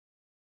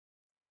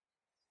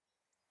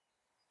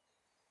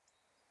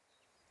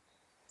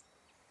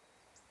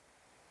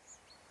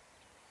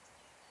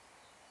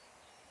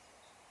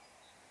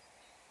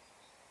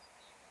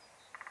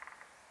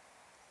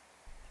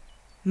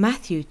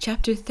Matthew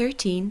chapter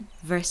 13,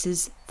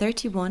 verses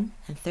 31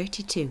 and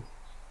 32.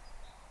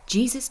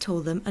 Jesus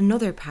told them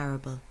another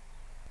parable.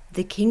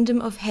 The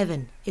kingdom of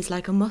heaven is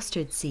like a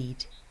mustard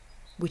seed,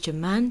 which a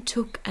man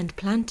took and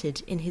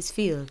planted in his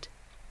field.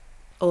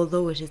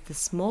 Although it is the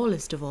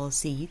smallest of all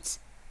seeds,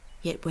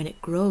 yet when it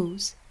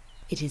grows,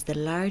 it is the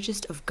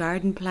largest of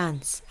garden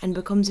plants and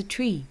becomes a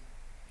tree,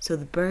 so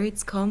the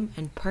birds come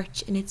and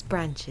perch in its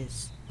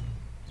branches.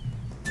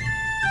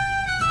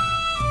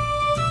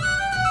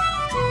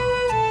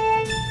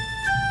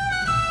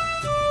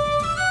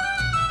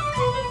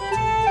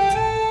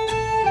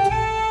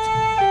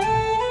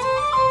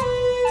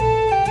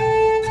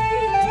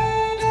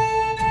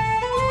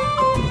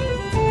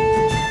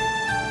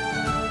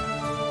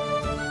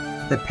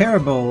 The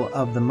parable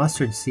of the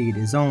mustard seed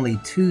is only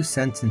 2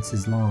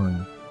 sentences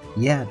long,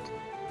 yet,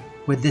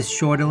 with this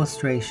short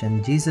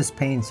illustration, Jesus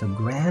paints a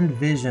grand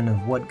vision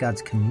of what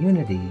God's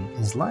community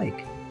is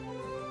like.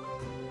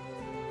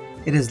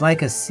 It is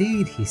like a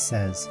seed, he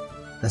says,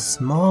 the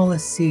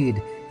smallest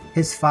seed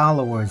his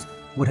followers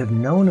would have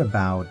known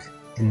about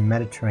in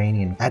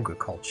Mediterranean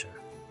agriculture.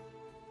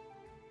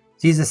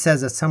 Jesus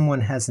says that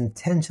someone has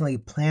intentionally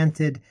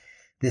planted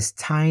this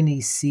tiny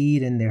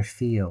seed in their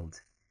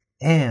field,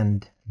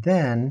 and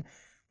then,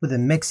 with a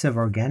mix of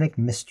organic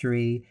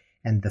mystery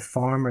and the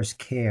farmer's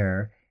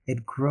care,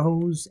 it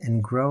grows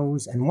and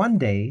grows, and one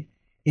day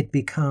it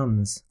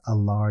becomes a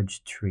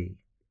large tree.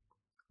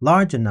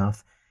 Large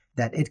enough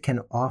that it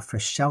can offer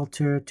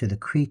shelter to the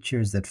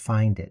creatures that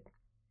find it.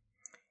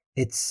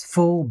 Its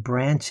full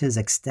branches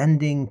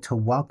extending to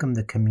welcome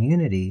the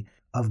community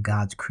of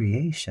God's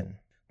creation.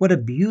 What a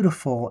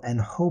beautiful and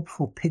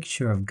hopeful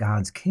picture of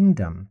God's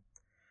kingdom,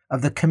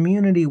 of the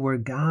community where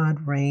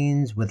God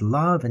reigns with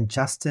love and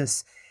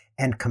justice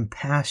and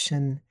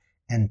compassion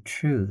and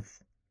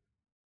truth.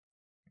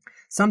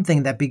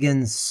 Something that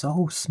begins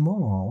so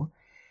small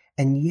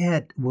and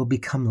yet will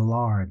become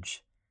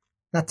large,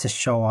 not to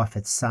show off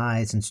its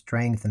size and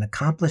strength and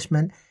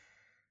accomplishment,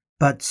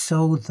 but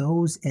so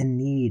those in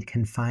need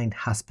can find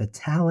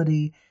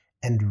hospitality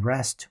and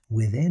rest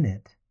within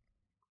it.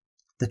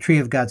 The tree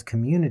of God's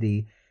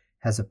community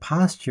has a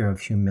posture of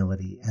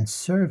humility and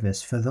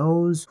service for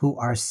those who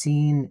are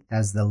seen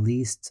as the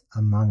least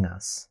among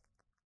us.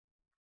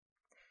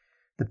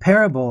 The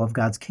parable of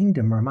God's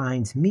kingdom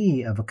reminds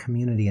me of a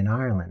community in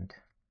Ireland,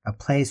 a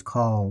place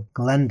called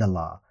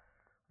Glendalough,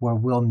 where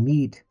we'll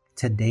meet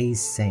today's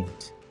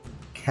saint,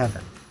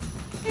 Kevin.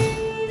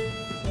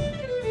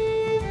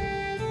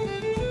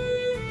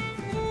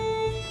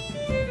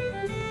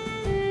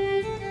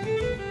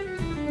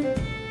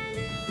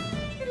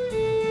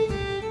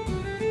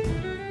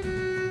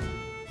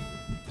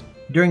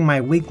 During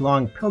my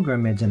week-long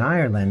pilgrimage in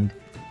Ireland,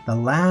 the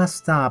last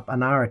stop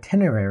on our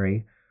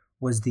itinerary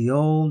was the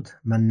old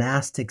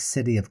monastic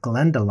city of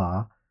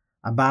Glendalough,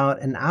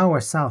 about an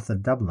hour south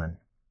of Dublin.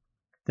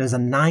 There's a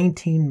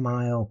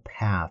 19-mile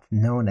path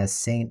known as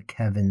St.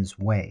 Kevin's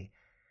Way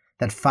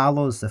that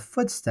follows the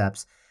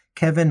footsteps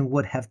Kevin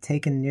would have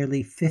taken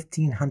nearly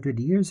 1,500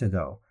 years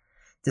ago,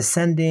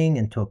 descending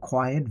into a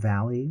quiet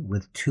valley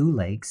with 2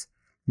 lakes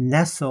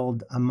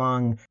nestled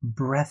among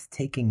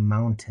breathtaking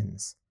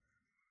mountains.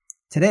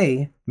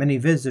 Today, many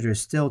visitors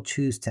still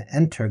choose to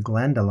enter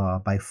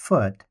Glendalough by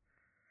foot,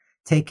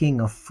 taking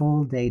a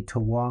full day to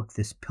walk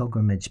this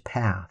pilgrimage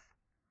path.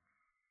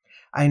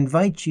 I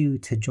invite you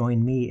to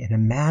join me in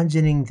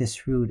imagining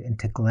this route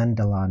into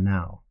Glendalough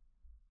now.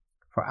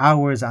 For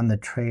hours on the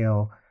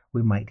trail,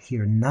 we might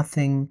hear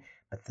nothing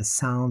but the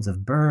sounds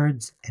of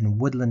birds and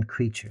woodland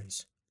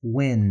creatures,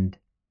 wind,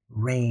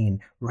 rain,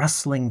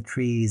 rustling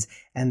trees,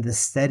 and the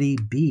steady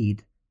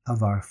beat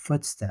of our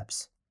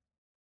footsteps.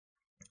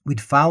 We'd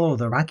follow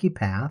the rocky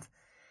path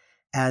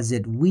as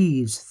it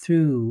weaves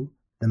through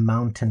the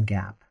mountain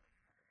gap,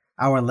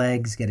 our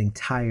legs getting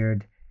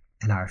tired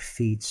and our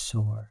feet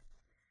sore.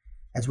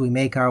 As we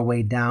make our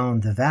way down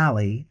the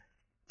valley,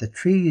 the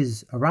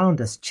trees around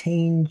us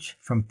change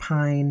from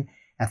pine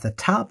at the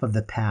top of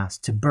the pass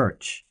to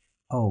birch,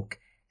 oak,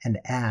 and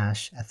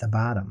ash at the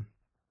bottom.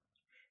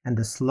 And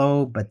the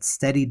slow but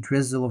steady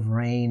drizzle of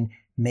rain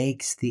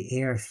makes the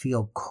air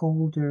feel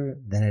colder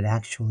than it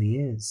actually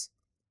is.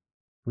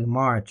 We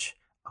march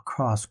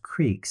across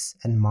creeks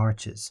and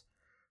marshes,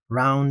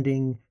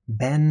 rounding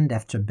bend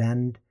after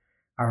bend,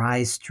 our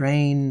eyes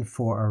strain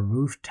for a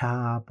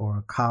rooftop or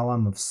a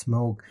column of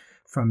smoke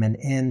from an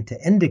inn to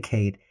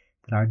indicate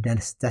that our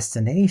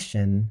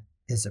destination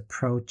is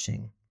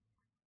approaching.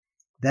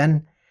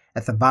 Then,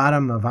 at the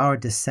bottom of our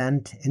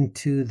descent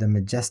into the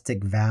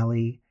majestic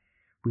valley,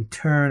 we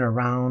turn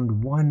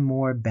around one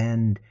more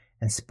bend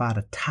and spot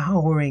a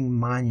towering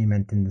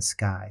monument in the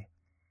sky.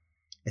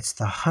 It's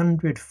the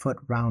 100-foot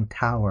round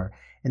tower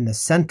in the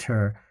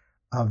center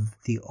of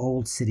the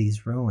old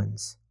city's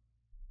ruins.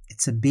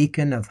 It's a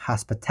beacon of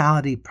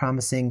hospitality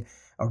promising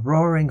a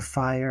roaring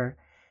fire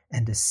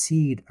and a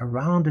seat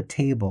around a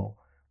table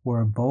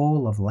where a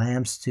bowl of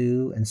lamb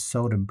stew and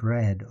soda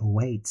bread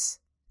awaits.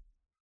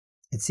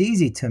 It's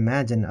easy to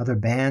imagine other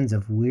bands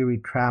of weary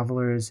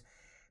travelers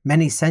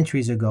many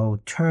centuries ago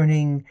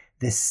turning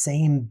this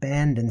same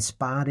bend and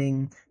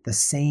spotting, the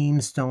same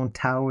stone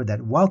tower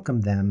that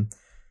welcomed them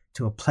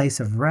to a place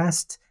of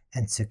rest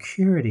and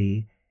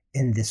security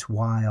in this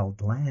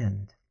wild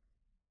land.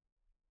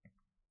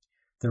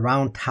 The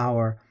round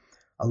tower,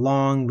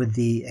 along with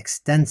the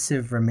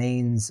extensive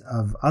remains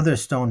of other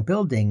stone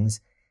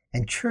buildings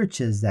and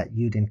churches that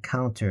you'd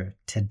encounter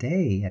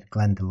today at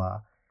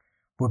Glendalough,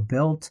 were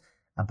built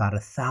about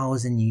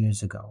 1,000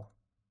 years ago.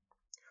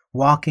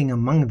 Walking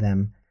among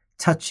them,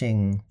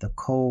 touching the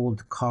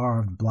cold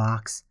carved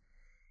blocks,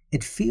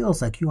 it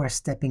feels like you are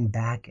stepping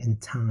back in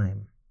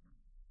time.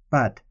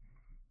 But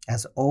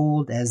as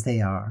old as they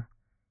are,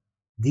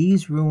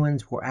 these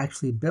ruins were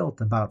actually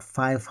built about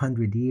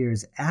 500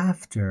 years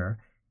after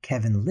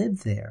Kevin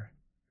lived there.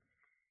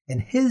 In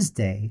his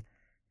day,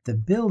 the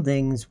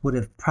buildings would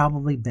have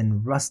probably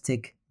been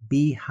rustic,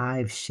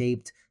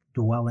 beehive-shaped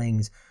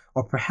dwellings,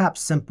 or perhaps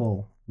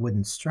simple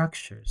wooden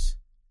structures.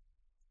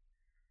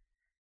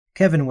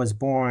 Kevin was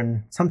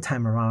born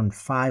sometime around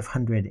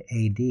 500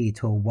 AD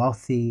to a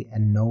wealthy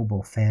and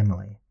noble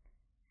family.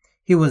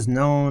 He was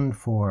known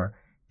for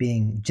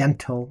being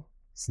gentle,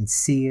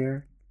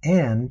 sincere,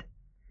 and,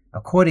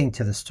 according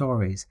to the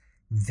stories,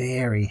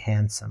 very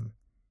handsome.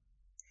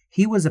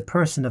 He was a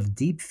person of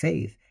deep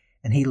faith,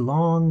 and he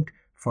longed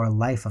for a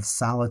life of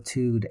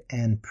solitude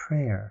and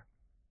prayer.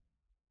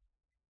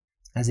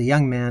 As a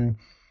young man,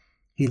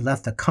 he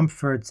left the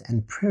comforts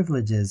and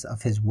privileges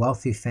of his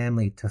wealthy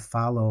family to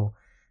follow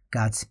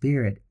God's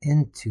Spirit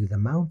into the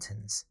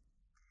mountains.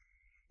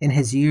 In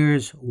his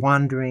years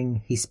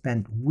wandering, he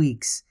spent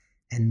weeks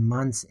and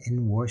months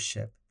in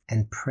worship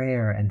and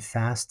prayer and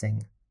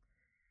fasting.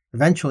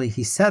 Eventually,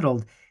 he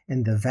settled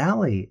in the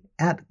valley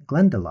at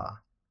Glendalough.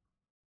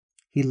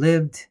 He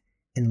lived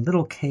in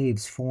little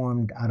caves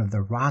formed out of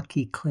the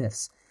rocky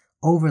cliffs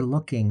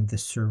overlooking the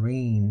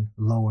serene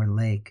lower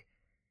lake,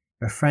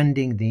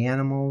 befriending the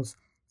animals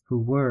who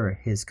were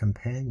his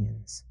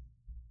companions.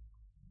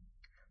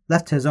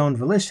 Left to his own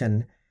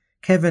volition,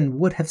 Kevin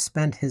would have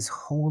spent his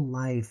whole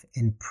life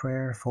in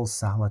prayerful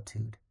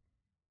solitude.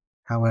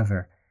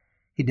 However,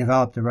 he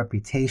developed a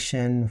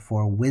reputation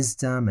for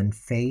wisdom and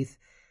faith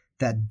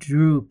that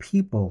drew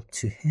people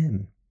to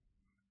him.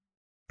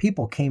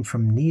 People came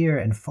from near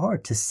and far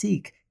to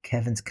seek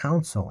Kevin's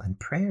counsel and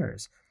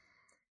prayers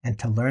and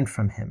to learn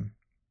from him.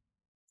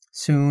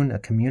 Soon, a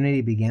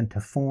community began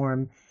to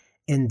form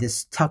in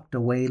this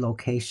tucked-away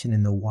location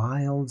in the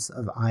wilds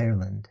of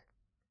Ireland.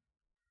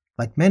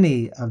 Like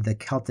many of the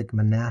Celtic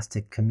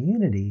monastic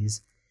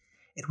communities,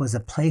 it was a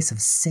place of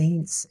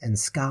saints and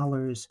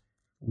scholars,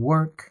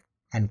 work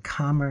and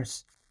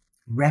commerce,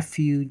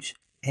 refuge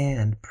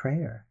and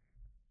prayer.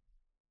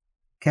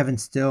 Kevin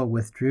still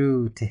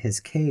withdrew to his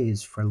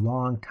caves for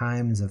long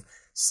times of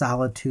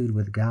solitude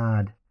with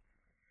God,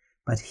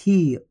 but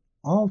he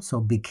also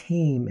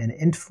became an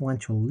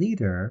influential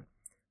leader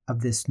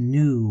of this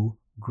new,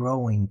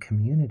 growing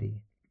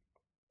community.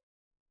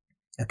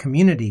 A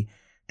community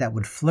that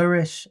would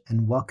flourish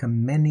and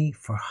welcome many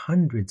for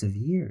hundreds of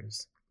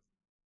years.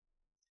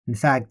 In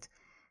fact,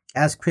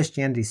 as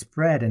Christianity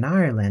spread in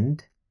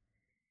Ireland,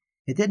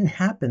 it didn't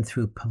happen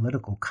through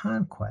political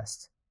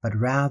conquest, but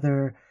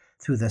rather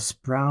through the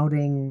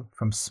sprouting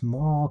from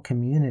small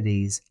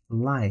communities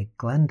like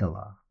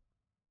Glendalough.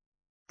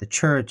 The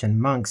church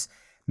and monks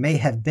may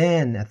have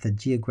been at the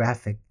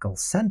geographical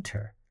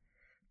center,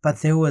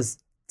 but there was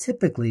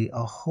typically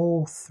a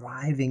whole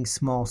thriving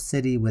small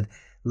city with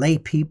lay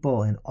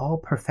people in all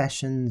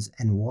professions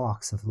and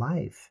walks of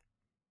life.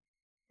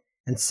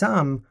 And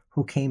some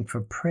who came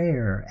for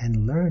prayer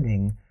and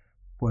learning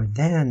were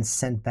then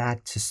sent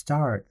back to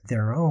start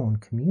their own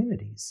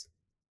communities.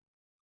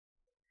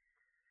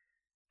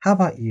 How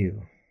about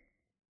you?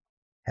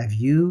 Have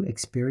you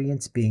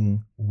experienced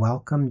being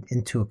welcomed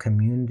into a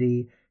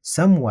community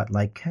somewhat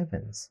like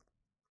Kevin's?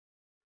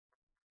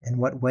 In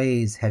what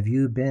ways have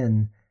you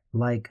been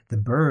like the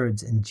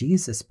birds in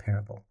Jesus'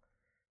 parable,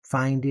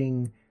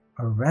 finding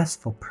a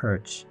restful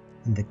perch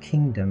in the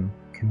kingdom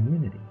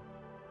community?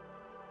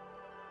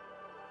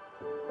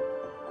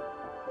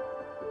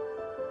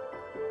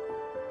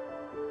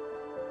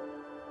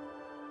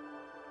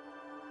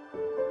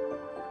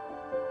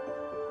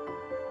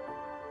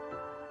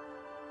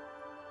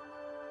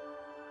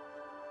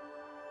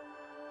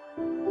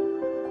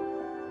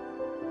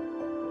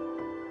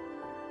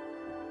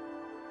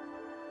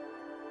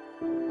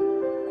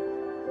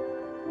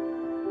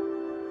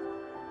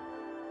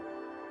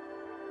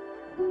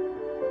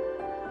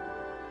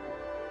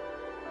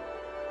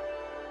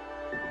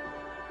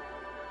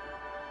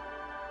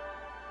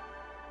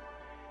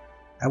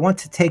 I want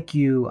to take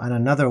you on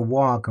another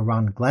walk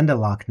around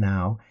Glendalough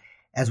now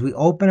as we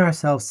open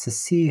ourselves to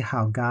see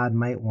how God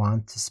might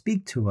want to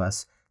speak to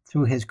us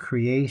through his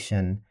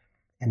creation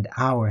and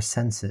our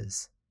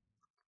senses.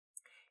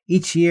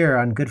 Each year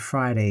on Good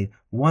Friday,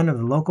 one of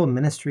the local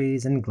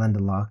ministries in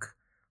Glendalough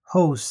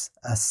hosts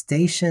a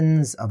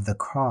Stations of the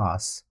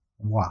Cross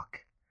walk,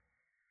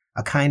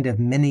 a kind of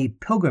mini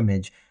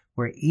pilgrimage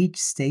where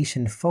each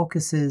station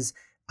focuses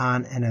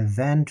on an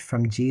event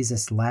from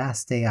Jesus'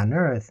 last day on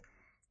earth,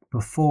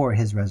 before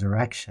his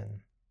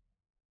resurrection.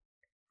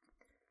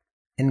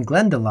 In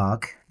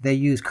Glendalough, they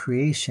use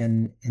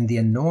creation in the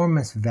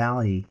enormous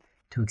valley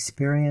to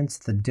experience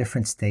the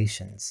different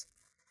stations.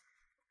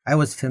 I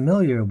was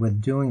familiar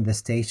with doing the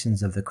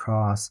Stations of the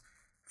Cross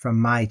from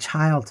my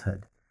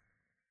childhood,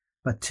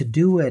 but to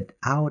do it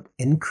out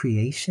in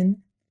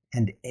creation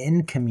and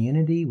in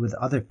community with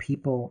other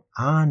people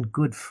on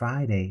Good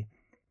Friday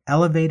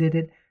elevated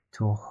it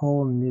to a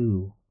whole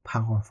new,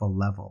 powerful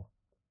level.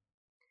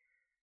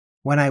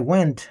 When I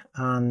went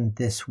on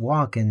this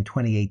walk in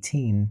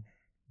 2018,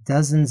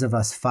 dozens of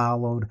us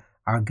followed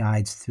our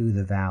guides through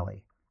the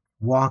valley,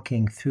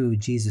 walking through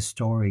Jesus'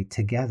 story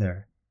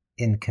together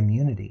in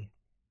community.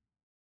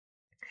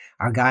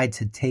 Our guides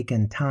had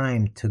taken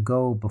time to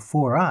go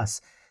before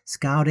us,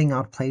 scouting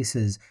out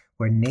places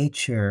where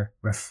nature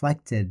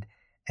reflected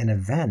an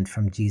event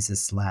from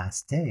Jesus'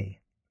 last day.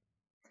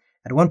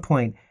 At one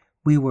point,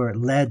 we were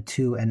led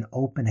to an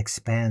open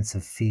expanse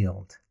of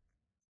field.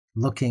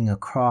 Looking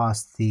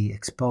across the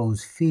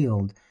exposed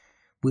field,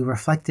 we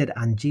reflected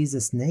on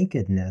Jesus'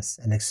 nakedness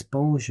and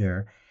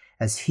exposure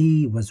as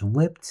he was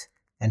whipped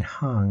and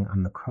hung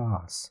on the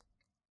cross.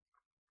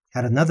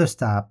 At another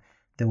stop,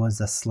 there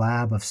was a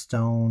slab of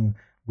stone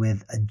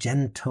with a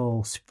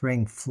gentle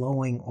spring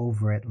flowing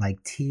over it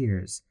like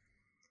tears,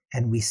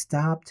 and we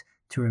stopped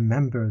to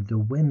remember the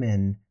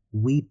women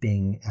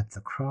weeping at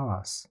the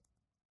cross,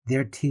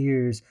 their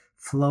tears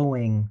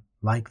flowing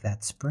like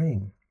that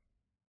spring.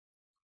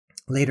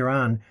 Later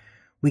on,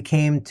 we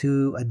came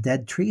to a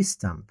dead tree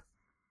stump.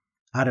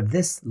 Out of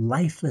this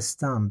lifeless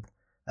stump,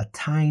 a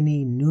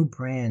tiny new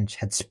branch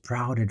had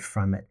sprouted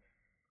from it,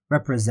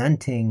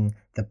 representing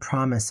the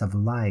promise of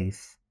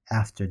life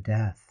after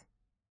death.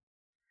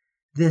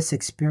 This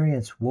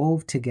experience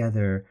wove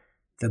together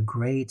the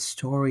great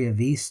story of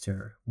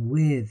Easter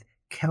with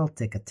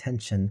Celtic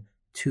attention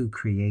to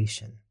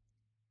creation.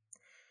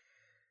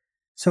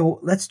 So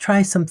let's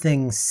try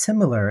something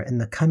similar in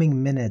the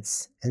coming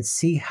minutes and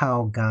see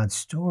how God's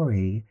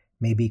story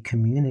may be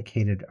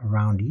communicated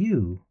around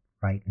you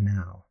right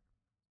now.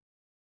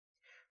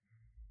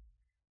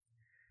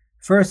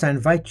 First, I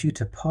invite you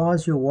to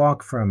pause your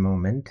walk for a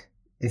moment.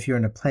 If you're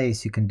in a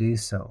place, you can do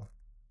so.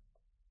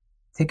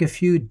 Take a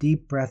few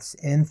deep breaths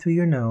in through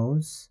your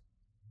nose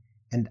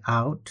and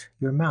out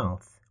your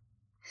mouth.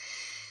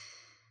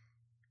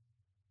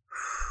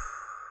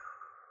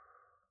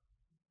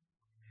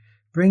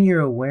 Bring your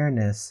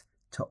awareness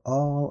to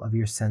all of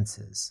your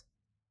senses.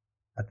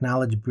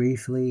 Acknowledge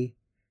briefly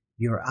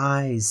your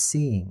eyes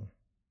seeing,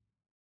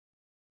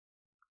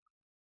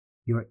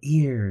 your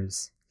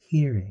ears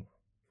hearing,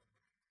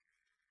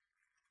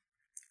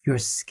 your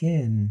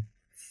skin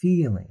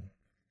feeling,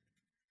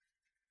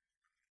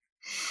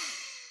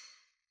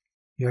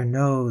 your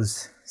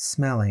nose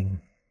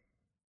smelling,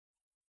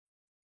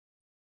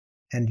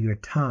 and your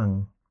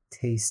tongue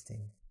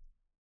tasting.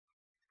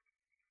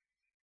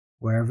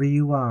 Wherever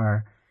you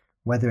are,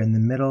 whether in the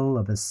middle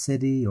of a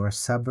city or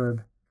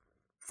suburb,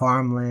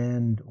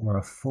 farmland or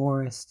a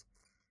forest,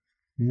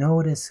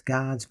 notice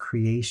God's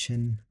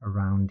creation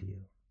around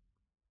you.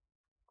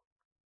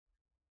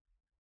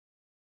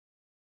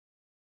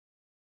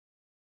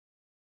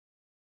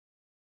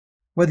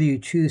 Whether you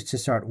choose to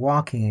start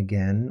walking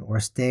again or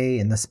stay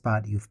in the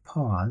spot you've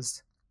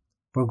paused,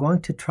 we're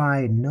going to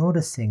try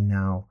noticing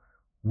now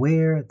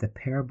where the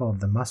parable of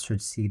the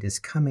mustard seed is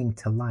coming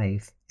to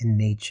life in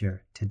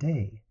nature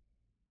today.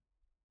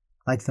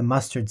 Like the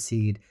mustard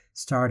seed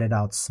started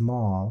out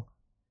small,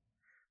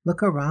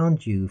 look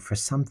around you for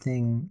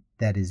something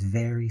that is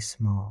very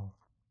small.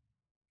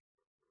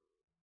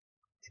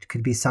 It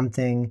could be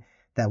something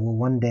that will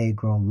one day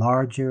grow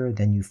larger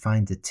than you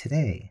find it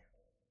today.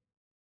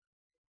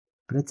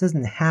 But it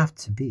doesn't have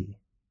to be.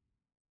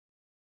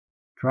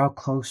 Draw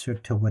closer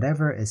to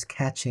whatever is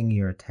catching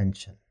your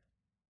attention.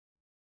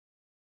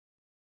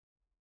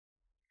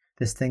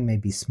 This thing may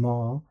be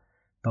small,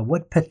 but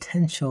what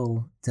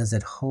potential does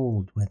it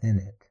hold within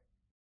it?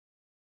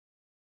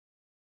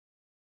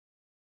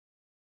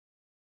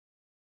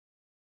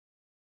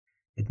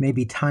 It may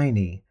be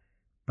tiny,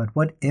 but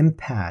what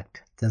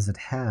impact does it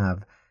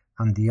have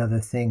on the other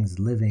things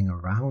living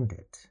around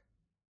it?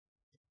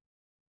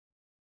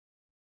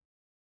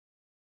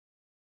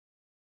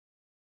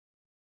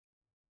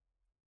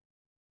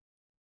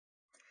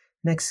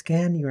 Next,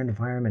 scan your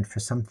environment for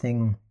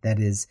something that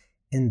is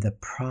in the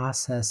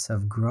process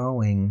of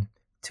growing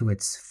to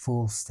its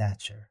full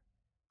stature.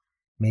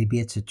 Maybe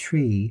it's a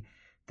tree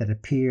that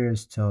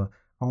appears to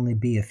only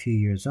be a few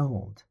years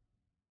old.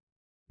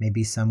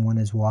 Maybe someone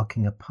is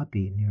walking a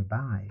puppy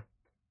nearby.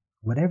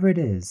 Whatever it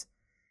is,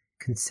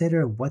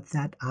 consider what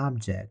that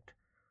object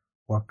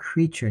or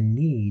creature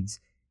needs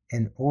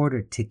in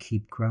order to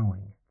keep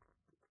growing.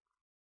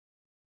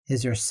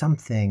 Is there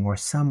something or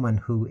someone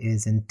who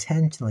is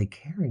intentionally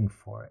caring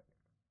for it?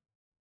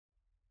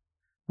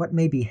 What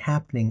may be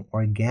happening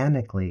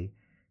organically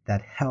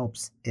that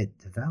helps it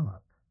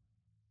develop?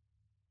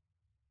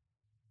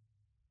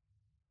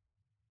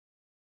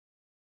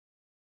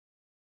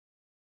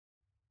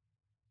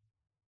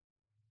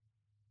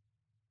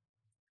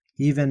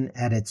 Even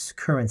at its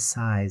current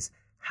size,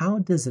 how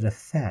does it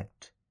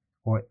affect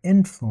or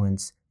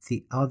influence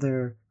the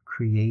other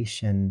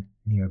creation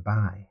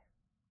nearby?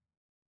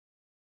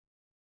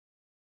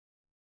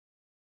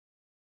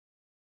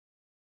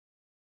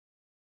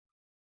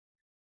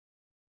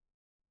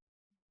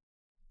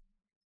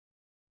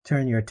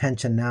 Turn your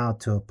attention now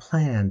to a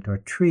plant or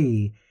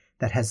tree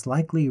that has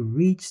likely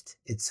reached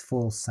its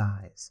full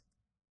size.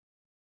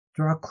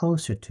 Draw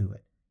closer to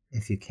it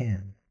if you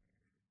can.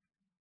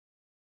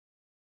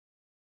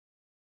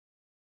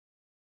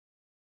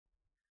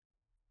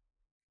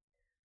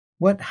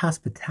 What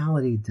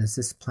hospitality does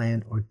this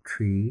plant or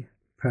tree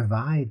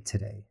provide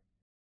today?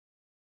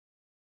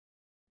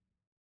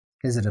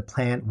 Is it a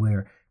plant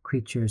where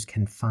creatures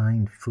can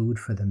find food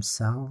for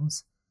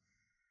themselves?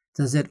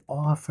 Does it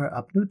offer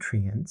up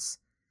nutrients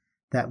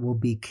that will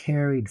be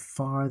carried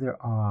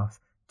farther off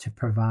to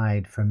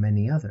provide for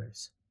many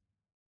others?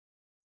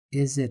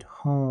 Is it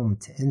home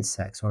to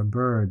insects or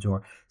birds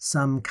or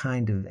some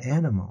kind of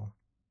animal,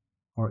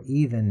 or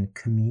even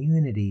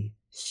community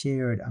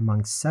shared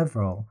among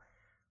several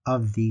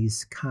of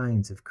these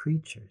kinds of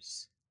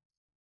creatures?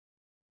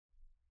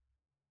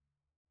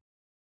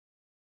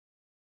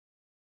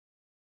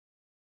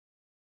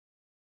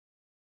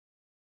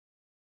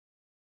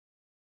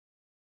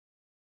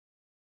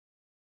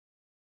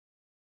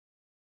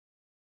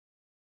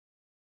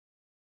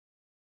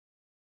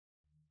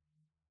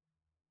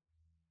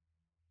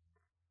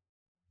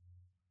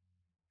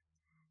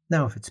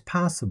 Now, if it's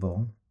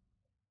possible,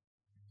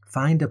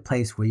 find a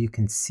place where you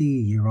can see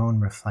your own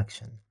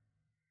reflection.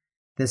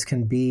 This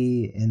can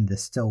be in the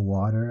still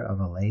water of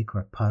a lake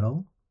or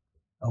puddle,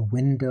 a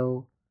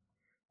window,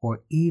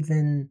 or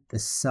even the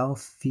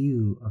self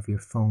view of your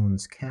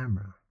phone's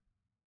camera.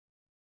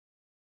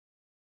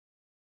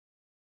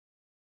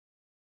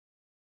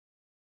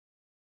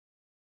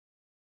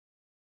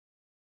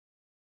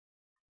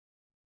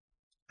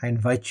 I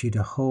invite you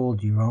to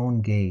hold your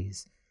own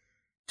gaze,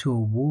 to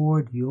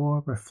award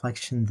your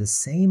reflection the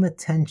same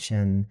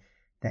attention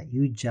that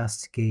you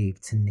just gave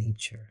to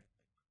nature.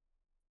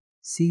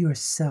 See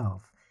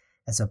yourself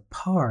as a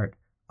part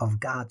of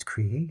God's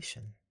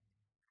creation.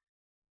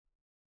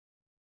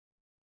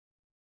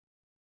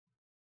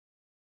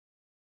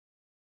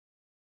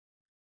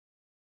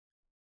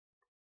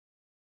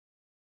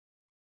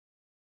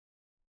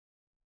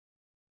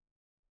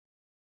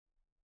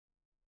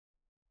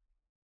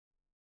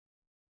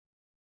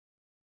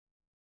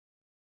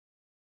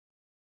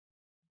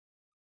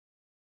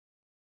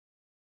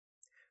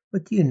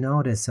 What do you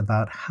notice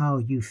about how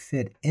you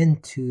fit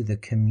into the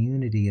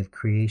community of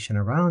creation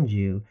around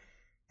you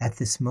at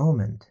this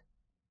moment?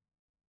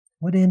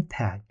 What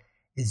impact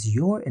is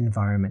your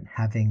environment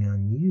having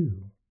on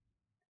you?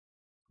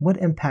 What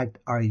impact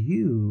are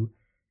you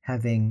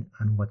having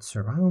on what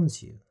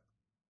surrounds you?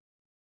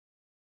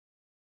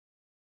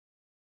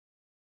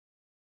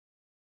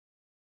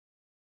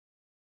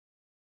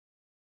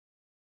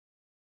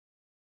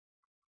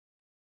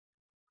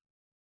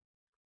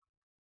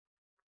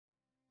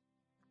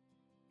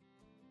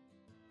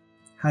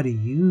 How do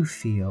you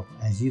feel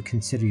as you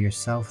consider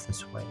yourself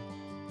this way,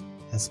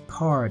 as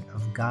part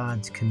of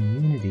God's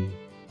community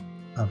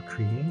of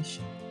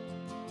creation?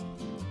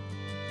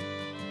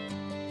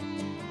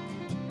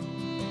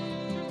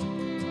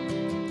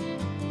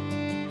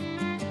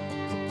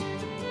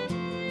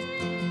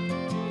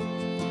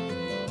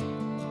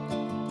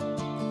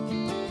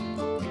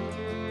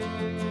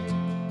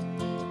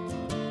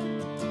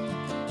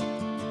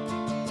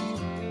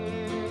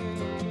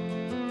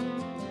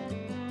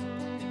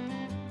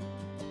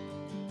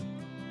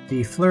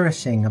 The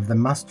flourishing of the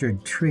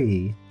mustard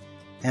tree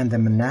and the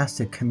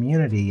monastic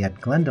community at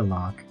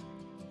Glendalough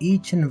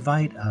each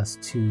invite us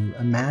to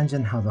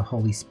imagine how the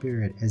Holy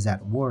Spirit is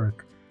at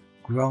work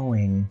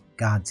growing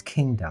God's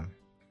kingdom.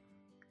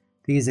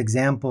 These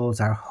examples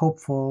are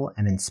hopeful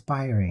and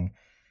inspiring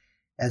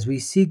as we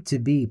seek to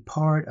be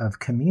part of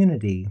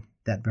community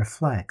that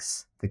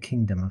reflects the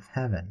kingdom of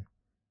heaven.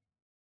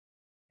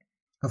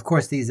 Of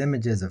course, these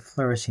images of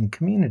flourishing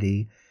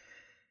community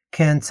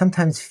can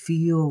sometimes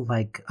feel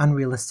like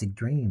unrealistic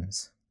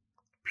dreams,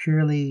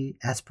 purely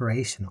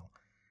aspirational.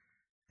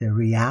 The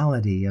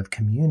reality of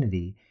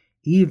community,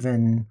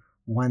 even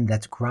one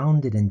that's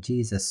grounded in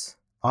Jesus,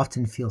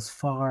 often feels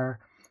far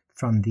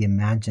from the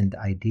imagined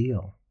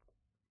ideal.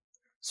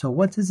 So,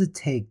 what does it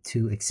take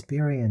to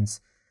experience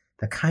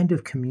the kind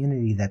of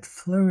community that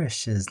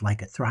flourishes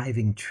like a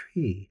thriving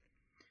tree,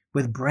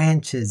 with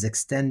branches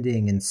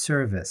extending in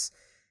service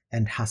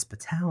and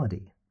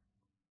hospitality?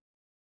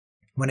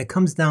 When it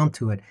comes down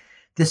to it,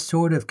 this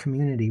sort of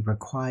community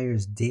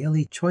requires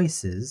daily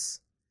choices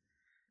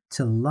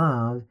to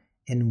love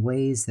in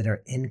ways that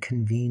are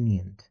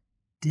inconvenient,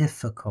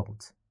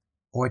 difficult,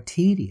 or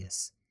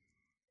tedious.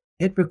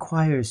 It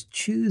requires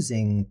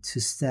choosing to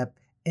step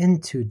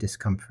into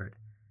discomfort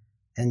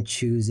and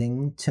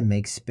choosing to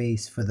make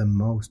space for the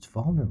most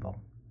vulnerable.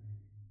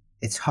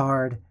 It's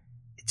hard,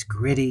 it's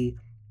gritty,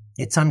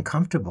 it's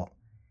uncomfortable.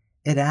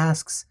 It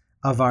asks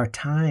of our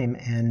time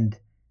and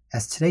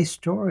as today's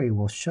story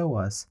will show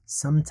us,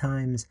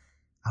 sometimes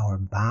our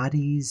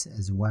bodies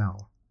as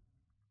well.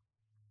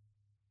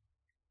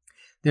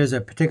 There's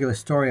a particular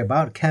story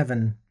about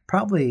Kevin,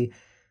 probably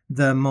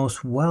the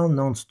most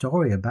well-known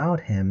story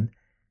about him,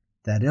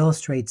 that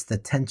illustrates the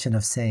tension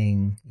of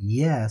saying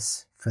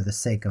yes for the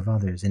sake of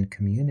others in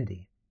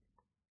community.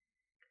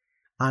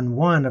 On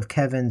one of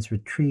Kevin's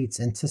retreats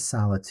into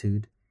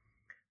solitude,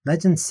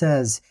 legend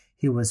says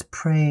he was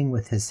praying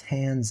with his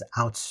hands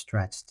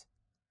outstretched,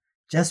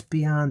 just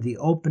beyond the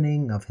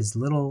opening of his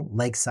little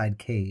lakeside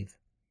cave.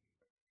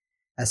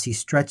 As he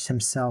stretched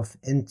himself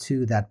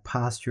into that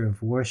posture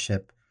of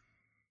worship,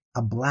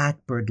 a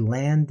blackbird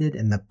landed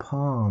in the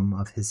palm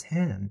of his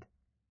hand.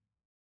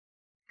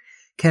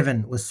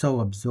 Kevin was so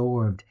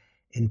absorbed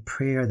in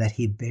prayer that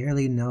he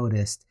barely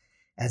noticed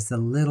as the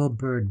little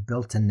bird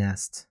built a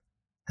nest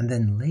and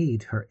then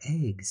laid her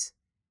eggs.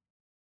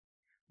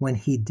 When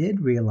he did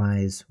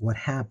realize what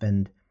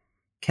happened,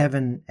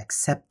 Kevin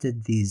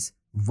accepted these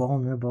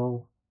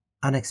vulnerable,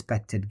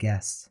 unexpected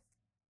guests.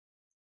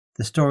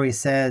 The story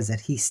says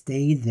that he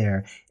stayed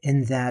there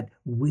in that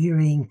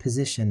wearying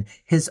position,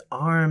 his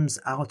arms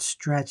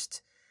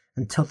outstretched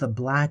until the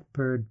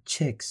blackbird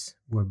chicks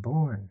were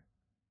born.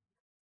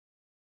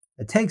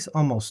 It takes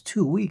almost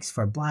 2 weeks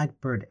for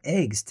blackbird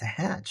eggs to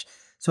hatch,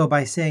 so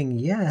by saying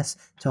yes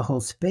to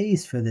hold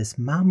space for this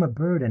mama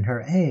bird and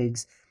her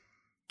eggs,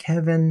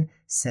 Kevin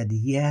said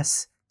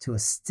yes to a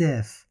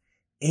stiff,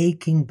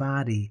 aching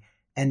body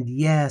and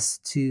yes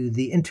to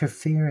the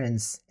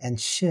interference and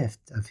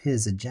shift of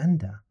his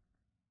agenda.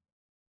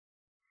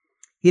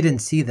 He didn't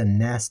see the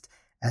nest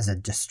as a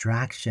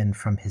distraction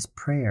from his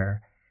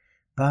prayer,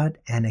 but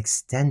an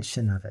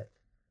extension of it.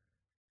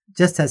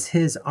 Just as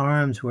his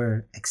arms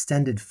were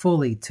extended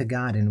fully to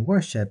God in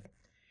worship,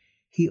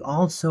 he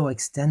also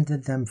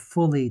extended them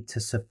fully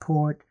to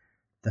support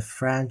the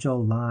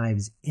fragile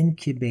lives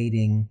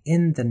incubating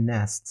in the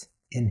nest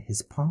in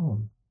his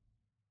palm.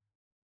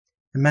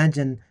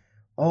 Imagine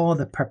all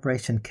the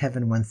preparation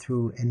Kevin went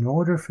through in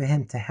order for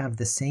him to have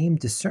the same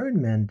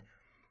discernment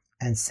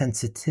and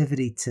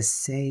sensitivity to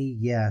say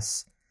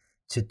yes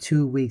to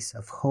 2 weeks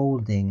of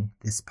holding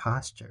this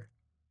posture.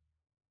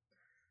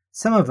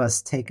 Some of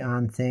us take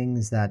on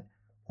things that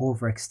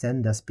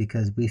overextend us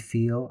because we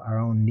feel our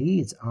own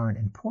needs aren't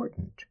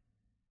important.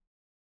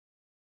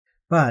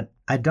 But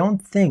I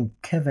don't think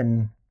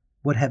Kevin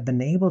would have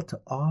been able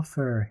to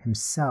offer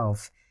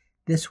himself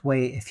this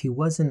way if he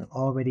wasn't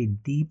already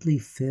deeply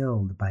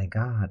filled by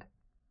God.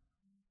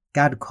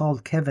 God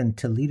called Kevin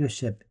to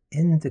leadership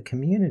in the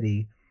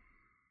community,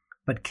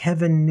 but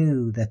Kevin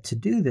knew that to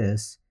do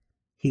this,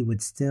 he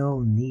would still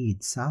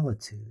need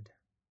solitude.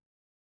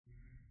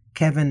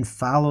 Kevin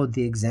followed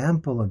the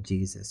example of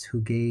Jesus, who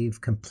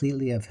gave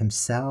completely of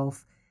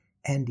himself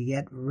and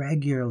yet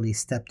regularly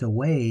stepped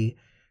away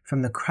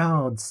from the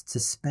crowds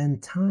to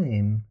spend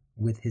time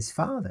with his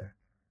Father.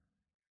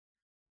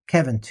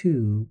 Kevin,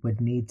 too, would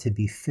need to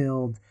be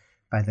filled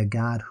by the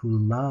God who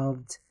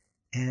loved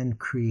and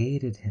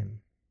created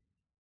him.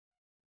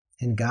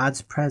 In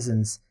God's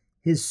presence,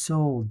 his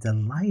soul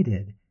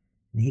delighted,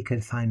 and he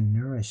could find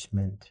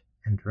nourishment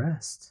and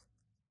rest.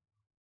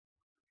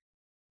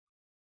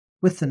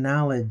 With the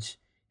knowledge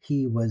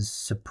he was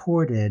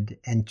supported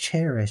and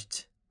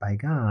cherished by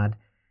God,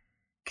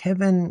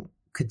 Kevin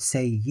could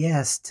say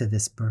yes to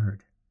this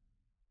bird.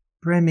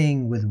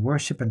 Brimming with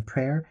worship and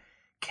prayer,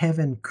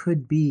 Kevin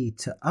could be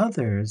to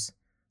others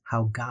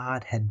how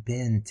God had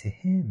been to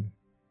him.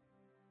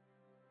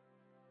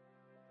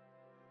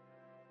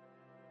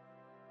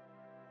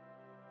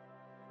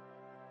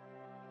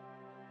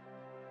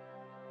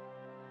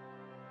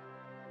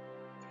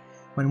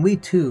 When we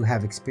too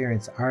have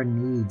experienced our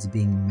needs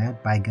being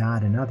met by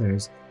God and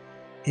others,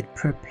 it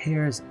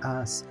prepares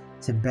us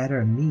to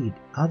better meet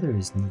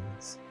others'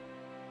 needs.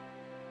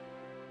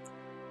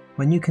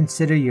 When you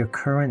consider your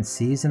current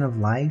season of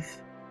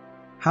life,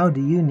 how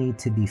do you need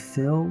to be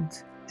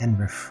filled and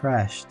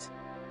refreshed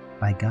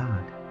by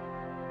God?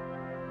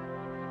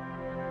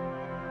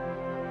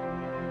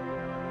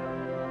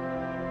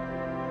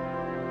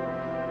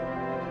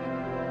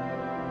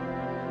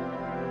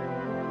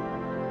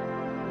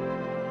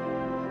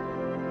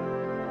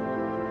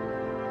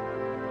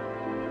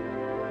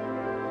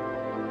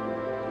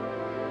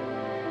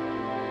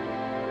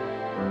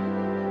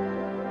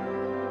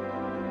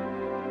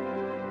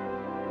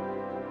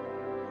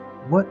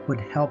 What would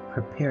help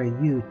prepare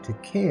you to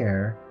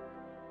care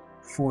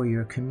for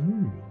your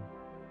community?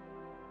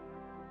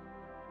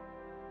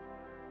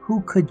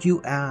 Who could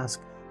you ask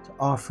to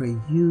offer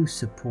you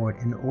support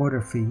in order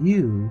for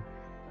you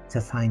to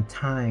find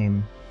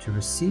time to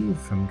receive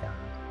from God?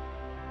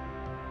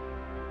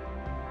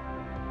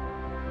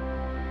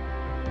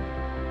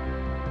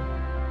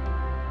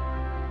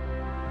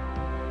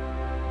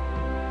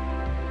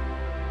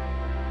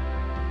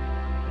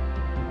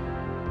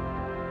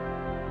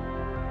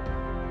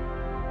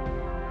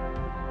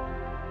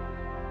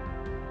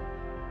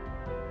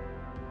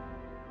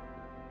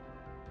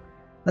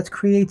 Let's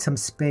create some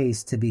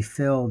space to be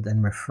filled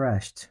and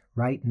refreshed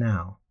right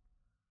now.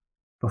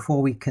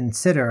 Before we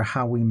consider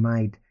how we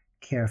might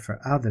care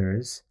for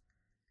others,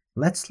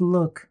 let's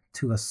look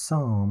to a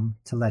psalm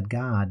to let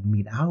God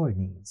meet our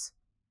needs.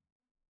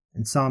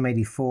 In Psalm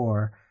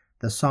 84,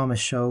 the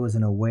psalmist shows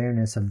an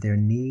awareness of their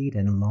need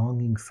and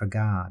longing for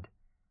God,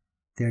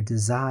 their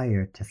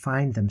desire to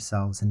find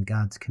themselves in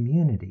God's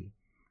community,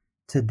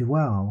 to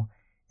dwell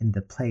in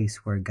the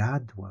place where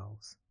God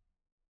dwells.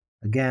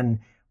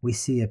 Again, we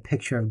see a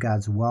picture of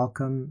God's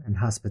welcome and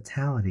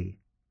hospitality,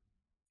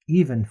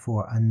 even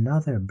for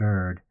another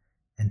bird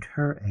and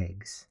her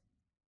eggs.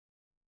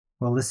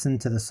 We'll listen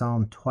to the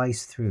psalm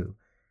twice through.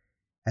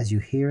 As you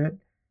hear it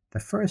the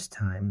first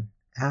time,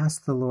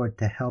 ask the Lord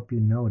to help you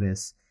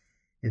notice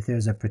if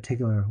there's a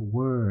particular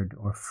word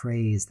or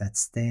phrase that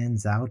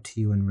stands out to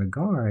you in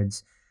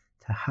regards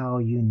to how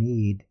you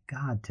need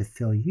God to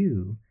fill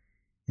you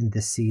in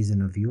this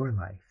season of your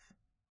life.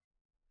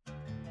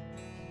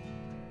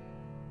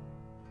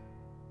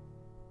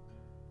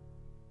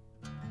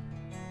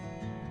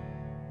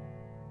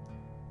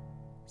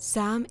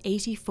 Psalm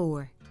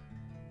 84.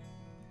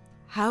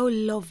 How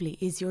lovely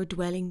is your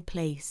dwelling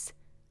place,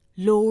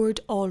 Lord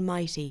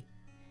Almighty!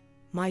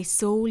 My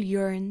soul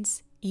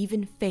yearns,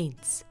 even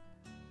faints,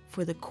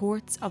 for the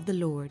courts of the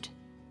Lord.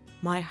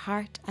 My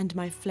heart and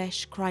my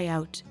flesh cry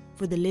out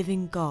for the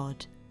living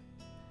God.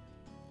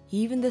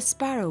 Even the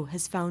sparrow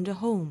has found a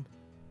home,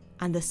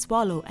 and the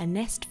swallow a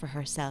nest for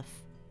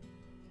herself,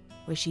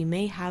 where she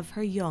may have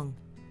her young,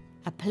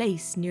 a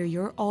place near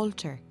your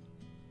altar.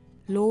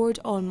 Lord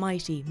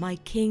Almighty, my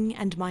King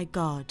and my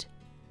God.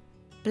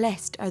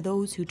 Blessed are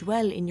those who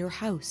dwell in your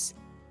house,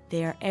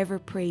 they are ever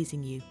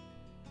praising you.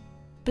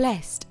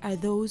 Blessed are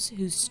those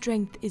whose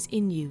strength is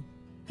in you,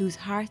 whose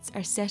hearts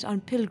are set on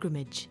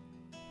pilgrimage.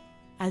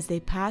 As they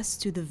pass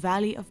through the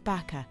valley of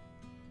Baca,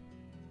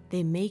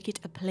 they make it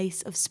a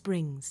place of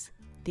springs.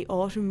 The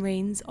autumn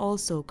rains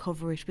also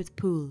cover it with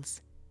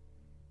pools.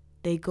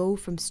 They go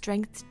from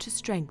strength to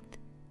strength,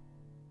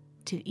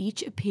 till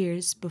each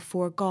appears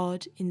before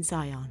God in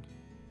Zion.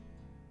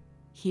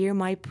 Hear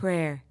my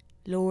prayer,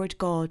 Lord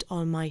God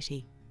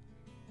Almighty.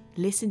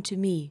 Listen to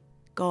me,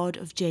 God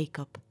of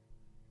Jacob.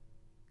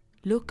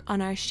 Look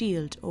on our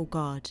shield, O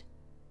God.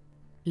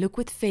 Look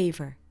with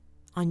favour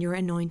on your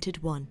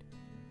anointed one.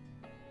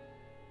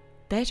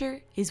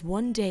 Better is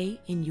one day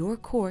in your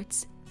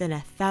courts than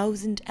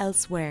 1,000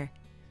 elsewhere.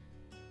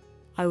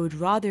 I would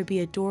rather be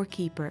a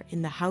doorkeeper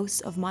in the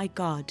house of my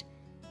God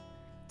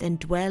than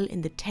dwell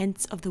in the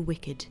tents of the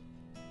wicked.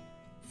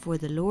 For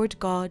the Lord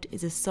God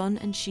is a sun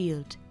and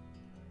shield.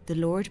 The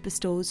Lord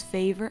bestows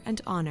favour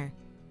and honour.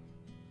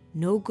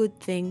 No good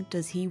thing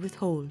does he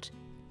withhold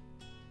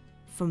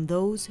from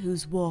those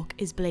whose walk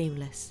is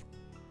blameless.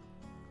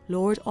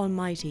 Lord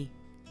Almighty,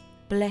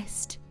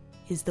 blessed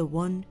is the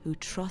one who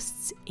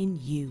trusts in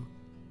you.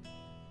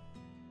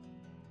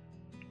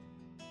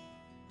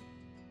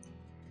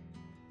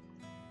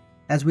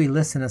 As we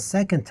listen a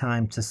second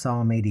time to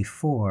Psalm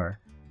 84,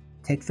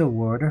 take the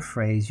word or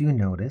phrase you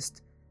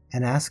noticed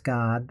and ask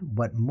God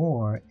what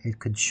more it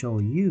could show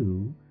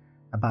you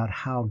about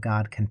how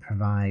God can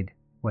provide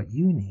what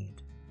you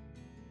need.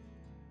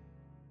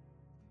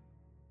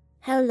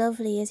 How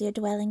lovely is your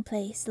dwelling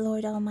place,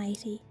 Lord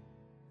Almighty!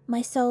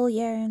 My soul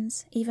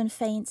yearns, even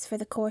faints, for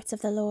the courts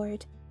of the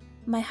Lord.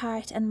 My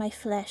heart and my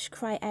flesh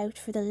cry out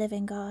for the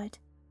living God.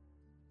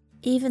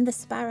 Even the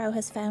sparrow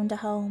has found a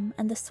home,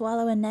 and the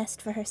swallow a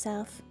nest for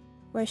herself,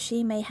 where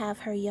she may have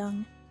her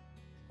young.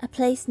 A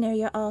place near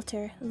your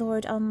altar,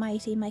 Lord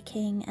Almighty, my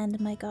King and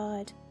my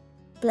God.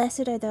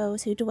 Blessed are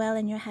those who dwell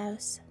in your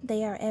house,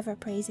 they are ever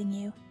praising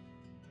you.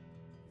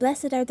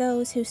 Blessed are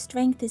those whose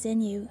strength is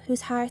in you,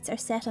 whose hearts are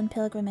set on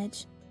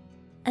pilgrimage.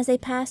 As they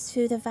pass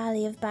through the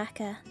valley of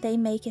Baca, they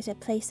make it a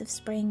place of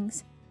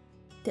springs.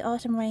 The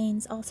autumn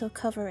rains also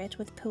cover it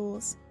with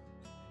pools.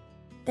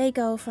 They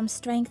go from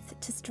strength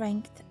to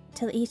strength,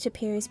 till each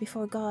appears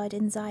before God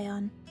in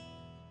Zion.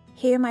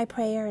 Hear my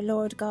prayer,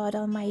 Lord God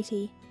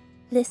Almighty.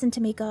 Listen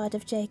to me, God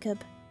of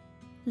Jacob.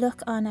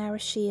 Look on our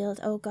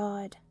shield, O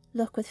God.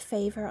 Look with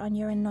favour on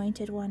your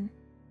anointed one.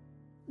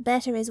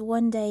 Better is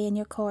one day in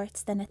your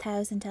courts than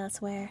 1,000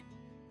 elsewhere.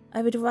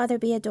 I would rather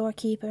be a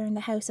doorkeeper in the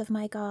house of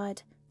my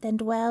God than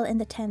dwell in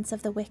the tents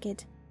of the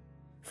wicked.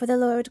 For the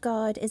Lord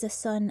God is a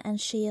sun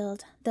and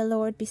shield. The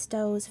Lord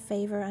bestows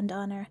favour and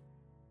honour.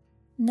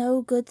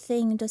 No good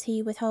thing does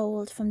he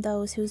withhold from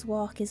those whose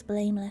walk is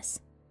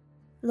blameless.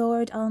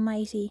 Lord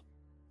Almighty,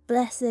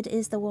 blessed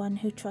is the one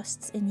who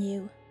trusts in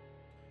you.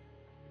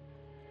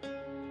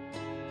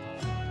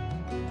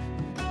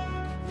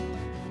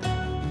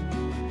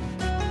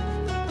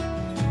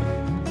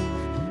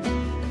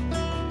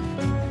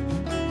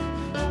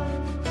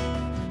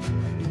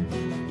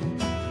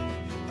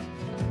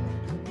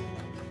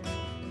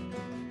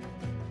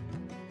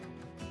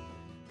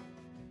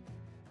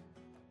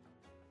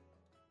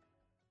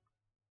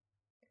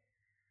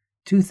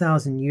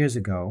 "2,000 years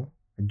ago,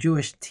 a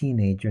Jewish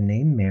teenager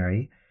named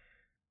Mary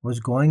was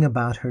going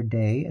about her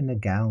day in a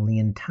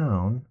Galilean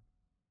town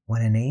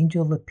when an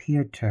angel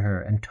appeared to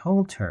her and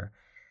told her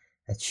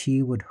that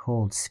she would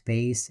hold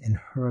space in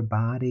her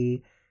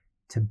body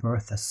to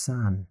birth a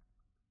son.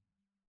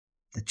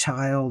 The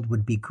child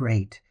would be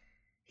great.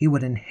 He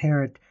would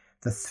inherit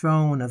the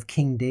throne of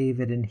King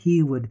David, and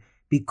he would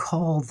be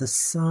called the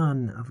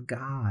Son of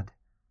God.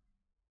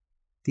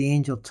 The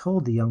angel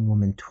told the young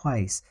woman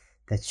twice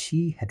that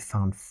she had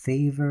found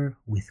favor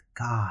with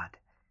God.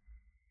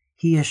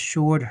 He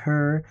assured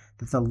her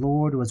that the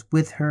Lord was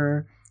with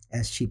her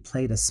as she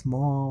played a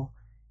small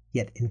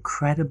yet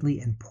incredibly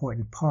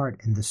important part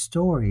in the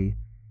story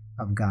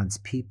of God's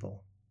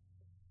people.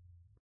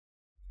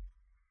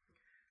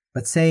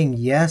 But saying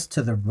yes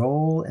to the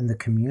role in the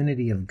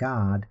community of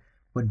God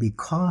would be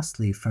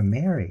costly for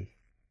Mary.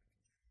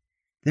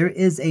 There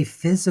is a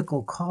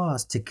physical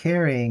cost to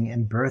carrying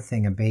and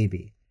birthing a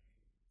baby.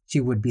 She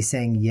would be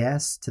saying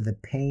yes to the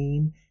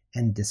pain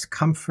and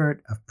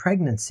discomfort of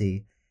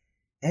pregnancy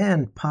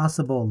and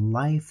possible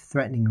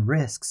life-threatening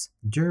risks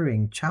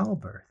during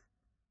childbirth.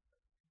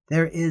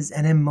 There is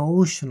an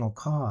emotional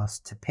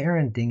cost to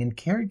parenting and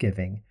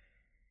caregiving.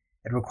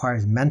 It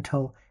requires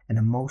mental and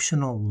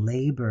emotional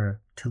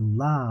labor to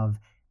love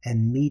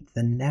and meet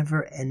the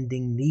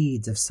never-ending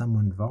needs of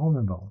someone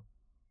vulnerable.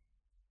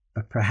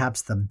 But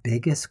perhaps the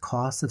biggest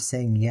cost of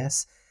saying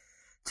yes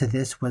to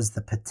this was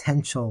the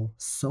potential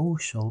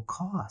social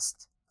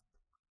cost.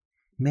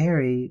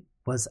 Mary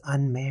was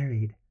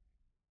unmarried.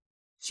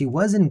 She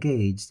was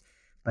engaged,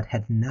 but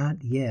had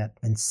not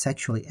yet been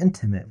sexually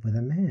intimate with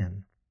a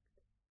man.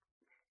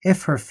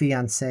 If her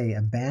fiancé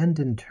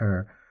abandoned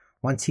her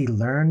once he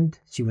learned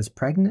she was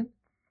pregnant,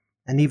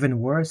 and even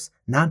worse,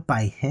 not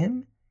by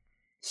him,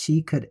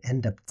 she could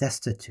end up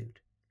destitute,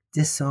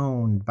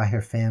 disowned by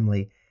her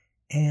family,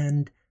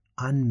 and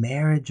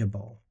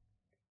unmarriageable.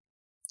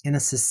 In a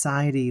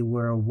society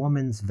where a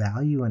woman's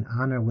value and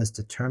honor was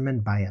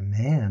determined by a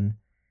man,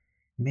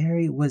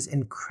 Mary was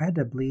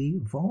incredibly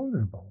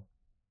vulnerable.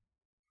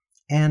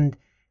 And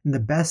in the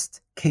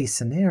best case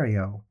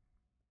scenario,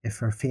 if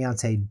her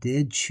fiancé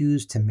did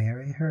choose to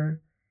marry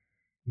her,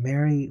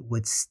 Mary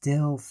would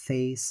still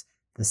face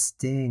the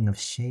sting of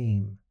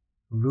shame,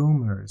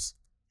 rumors,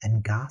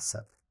 and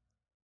gossip.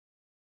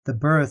 The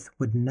birth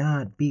would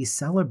not be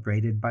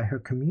celebrated by her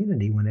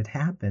community when it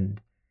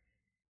happened.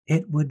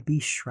 It would be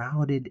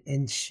shrouded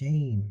in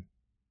shame.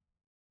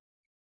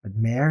 But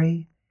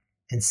Mary,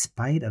 in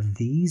spite of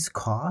these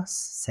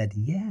costs, said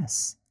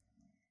yes.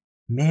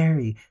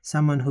 Mary,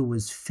 someone who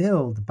was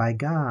filled by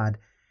God,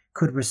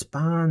 could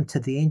respond to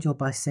the angel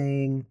by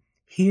saying,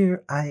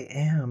 "Here I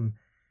am,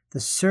 the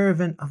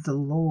servant of the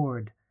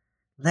Lord.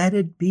 Let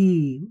it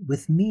be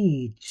with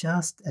me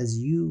just as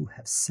you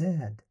have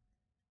said."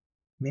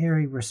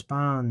 Mary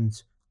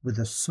responds with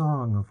a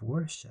song of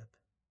worship.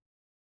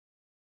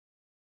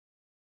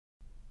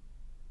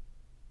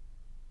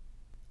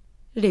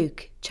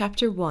 Luke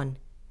chapter 1,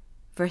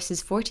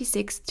 verses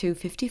 46 through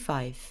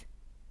 55.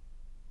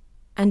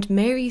 And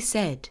Mary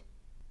said,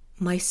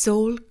 "My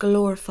soul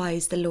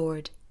glorifies the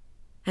Lord,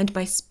 and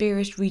my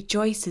spirit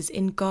rejoices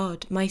in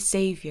God my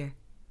Saviour,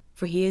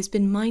 for he has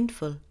been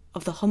mindful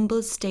of the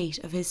humble state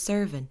of his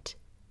servant.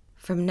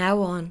 From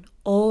now on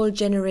all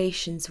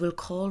generations will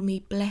call me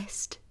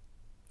blessed,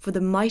 for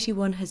the Mighty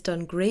One has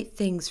done great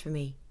things for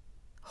me.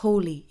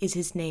 Holy is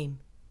his name.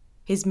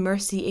 His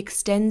mercy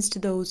extends to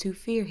those who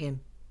fear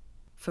him,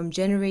 from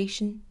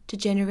generation to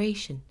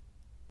generation.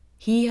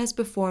 He has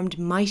performed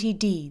mighty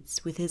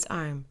deeds with his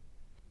arm.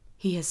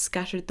 He has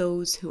scattered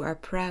those who are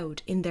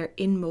proud in their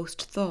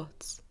inmost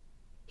thoughts.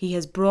 He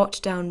has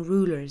brought down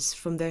rulers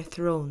from their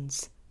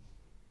thrones,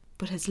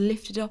 but has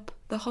lifted up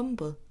the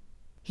humble.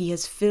 He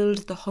has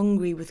filled the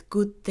hungry with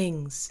good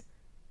things,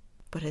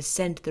 but has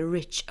sent the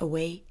rich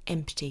away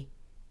empty.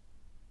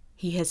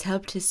 He has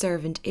helped his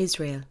servant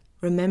Israel,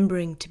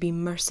 remembering to be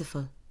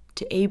merciful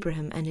to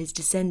Abraham and his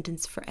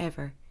descendants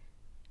forever,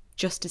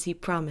 just as he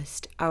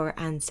promised our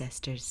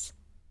ancestors."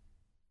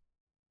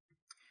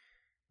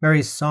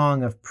 Mary's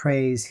song of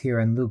praise here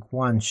in Luke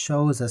 1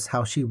 shows us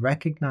how she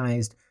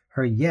recognized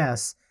her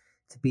yes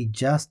to be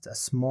just a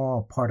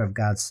small part of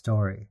God's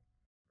story.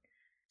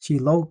 She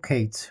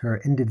locates her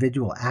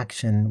individual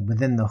action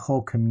within the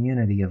whole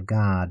community of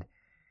God.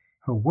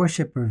 Her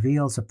worship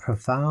reveals a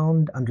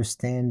profound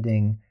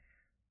understanding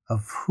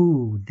of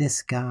who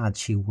this God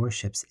she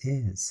worships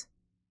is.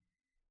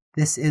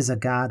 This is a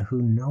God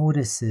who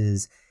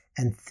notices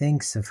and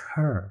thinks of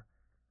her,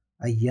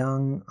 a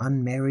young,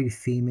 unmarried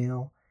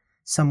female,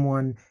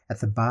 someone at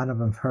the bottom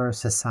of her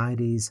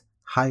society's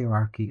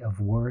hierarchy of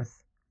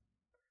worth,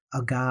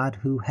 a God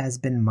who has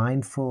been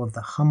mindful of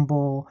the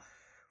humble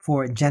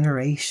for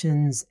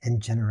generations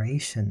and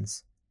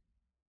generations.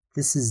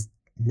 This is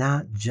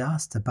not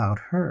just about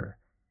her.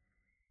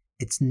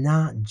 It's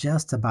not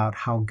just about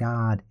how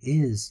God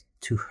is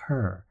to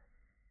her.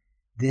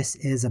 This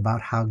is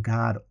about how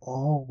God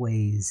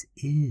always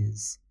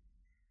is,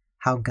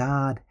 how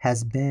God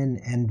has been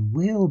and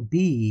will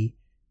be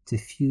to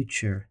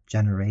future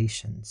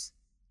generations.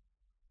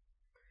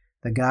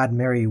 The God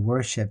Mary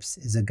worships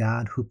is a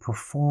God who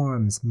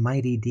performs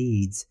mighty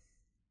deeds,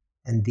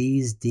 and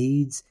these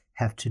deeds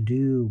have to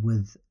do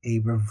with a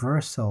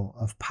reversal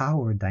of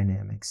power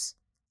dynamics.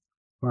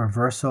 a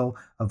reversal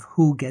of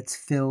who gets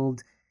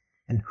filled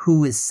and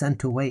who is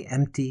sent away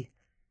empty,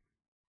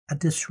 a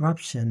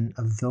disruption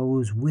of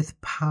those with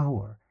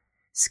power,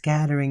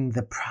 scattering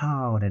the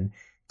proud and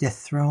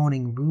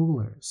dethroning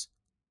rulers.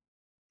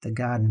 The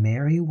God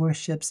Mary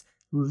worships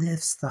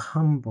lifts the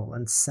humble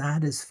and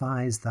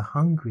satisfies the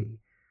hungry.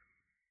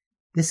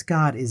 This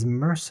God is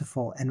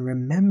merciful and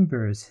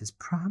remembers his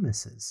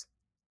promises.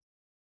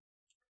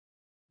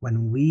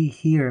 When we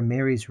hear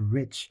Mary's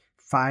rich,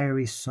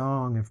 fiery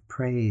song of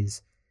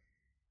praise,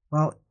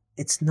 well,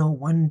 it's no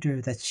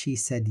wonder that she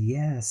said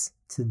yes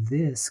to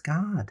this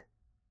God.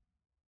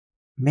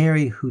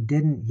 Mary, who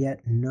didn't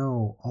yet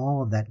know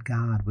all that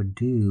God would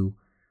do,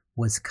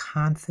 was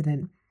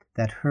confident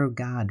that her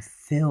God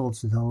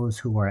fills those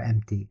who are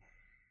empty,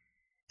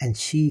 and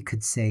she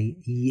could say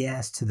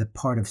yes to the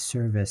part of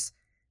service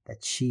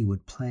that she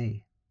would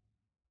play.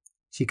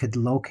 She could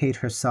locate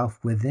herself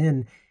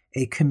within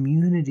a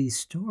community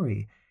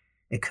story,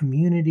 a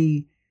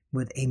community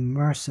with a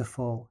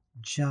merciful,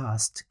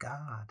 just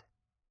God.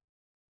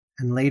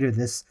 And later,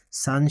 this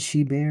son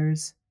she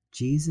bears,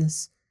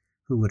 Jesus,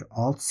 who would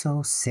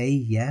also say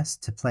yes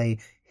to play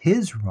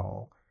his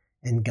role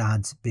in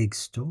God's big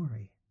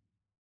story.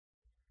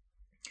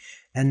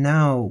 And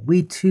now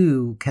we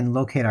too can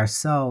locate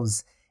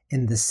ourselves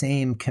in the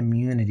same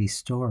community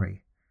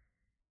story.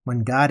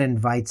 When God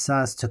invites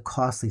us to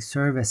costly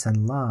service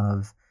and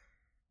love,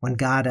 when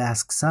God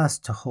asks us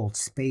to hold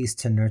space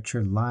to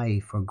nurture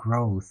life or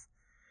growth,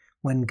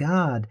 when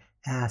God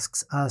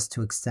asks us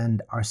to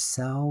extend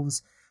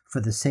ourselves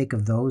for the sake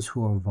of those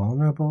who are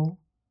vulnerable,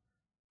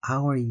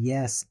 our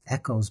yes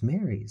echoes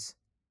Mary's.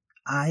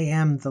 I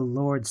am the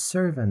Lord's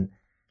servant.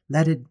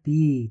 Let it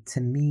be to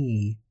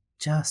me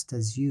just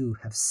as you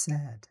have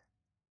said.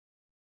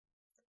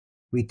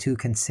 We too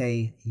can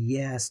say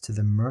yes to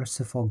the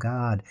merciful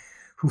God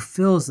who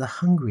fills the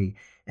hungry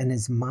and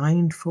is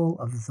mindful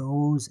of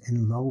those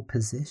in low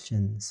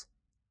positions.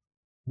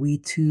 We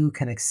too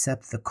can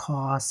accept the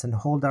cost and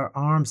hold our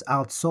arms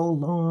out so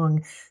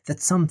long that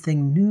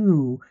something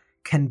new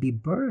can be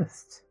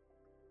birthed.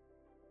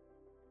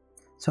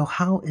 So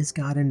how is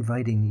God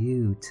inviting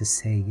you to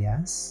say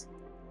yes?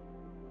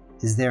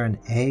 Is there an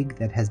egg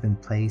that has been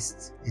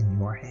placed in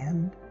your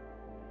hand?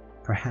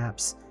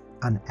 Perhaps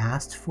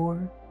unasked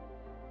for?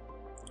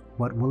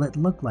 What will it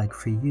look like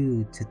for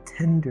you to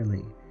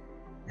tenderly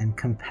and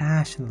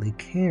compassionately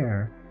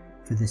care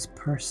for this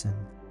person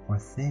or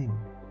thing?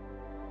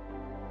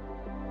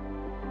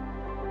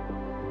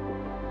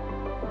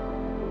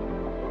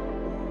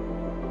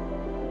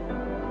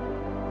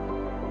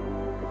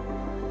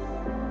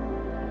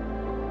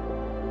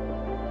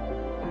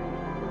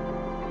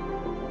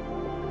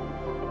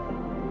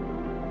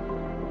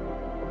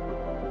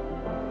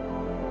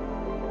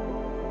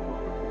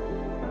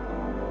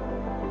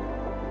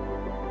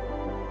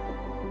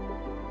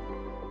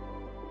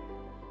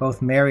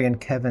 Both Mary and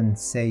Kevin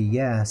say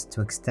yes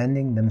to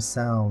extending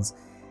themselves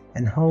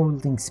and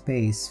holding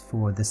space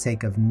for the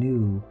sake of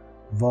new,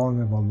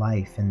 vulnerable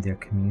life in their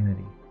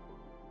community.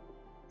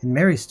 In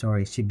Mary's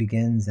story, she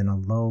begins in a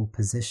low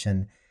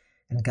position,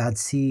 and God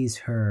sees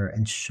her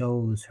and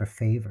shows her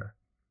favor.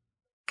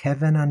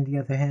 Kevin, on the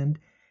other hand,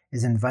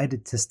 is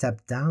invited to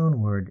step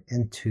downward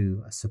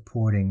into a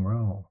supporting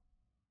role.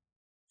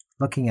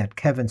 Looking at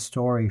Kevin's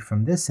story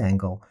from this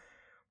angle,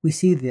 we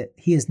see that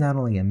he is not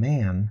only a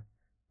man,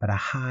 but a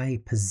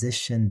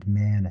high-positioned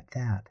man at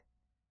that.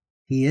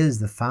 He is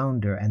the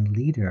founder and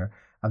leader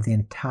of the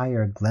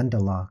entire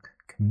Glendalough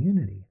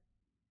community.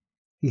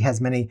 He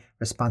has many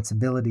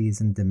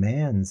responsibilities and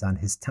demands on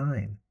his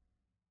time.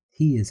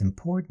 He is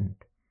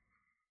important.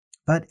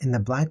 But in the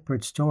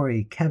Blackbird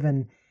story,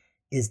 Kevin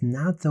is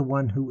not the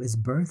one who is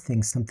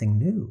birthing something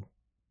new.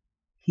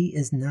 He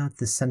is not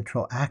the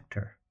central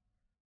actor.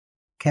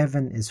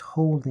 Kevin is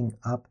holding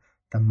up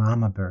the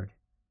mama bird.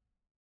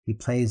 He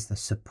plays the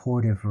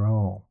supportive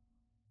role,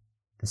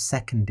 the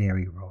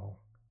secondary role.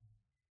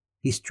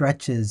 He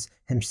stretches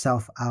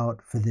himself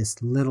out for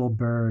this little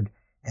bird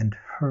and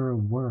her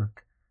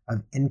work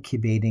of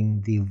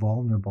incubating the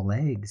vulnerable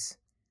eggs.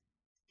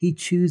 He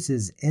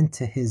chooses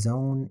into his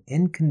own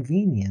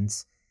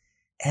inconvenience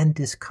and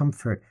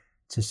discomfort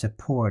to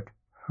support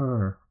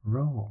her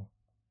role.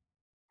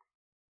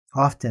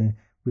 Often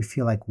we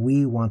feel like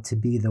we want to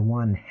be the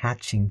one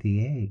hatching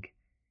the egg.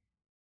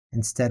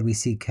 Instead, we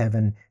see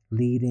Kevin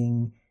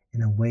leading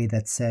in a way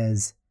that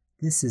says,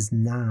 "This is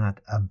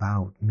not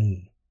about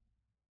me,"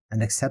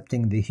 and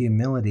accepting the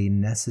humility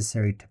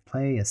necessary to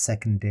play a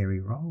secondary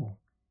role.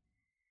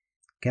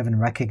 Kevin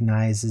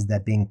recognizes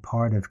that being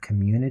part of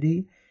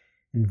community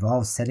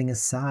involves setting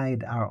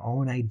aside our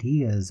own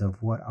ideas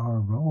of what our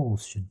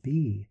roles should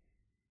be,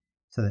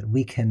 so that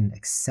we can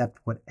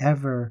accept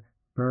whatever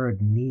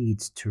bird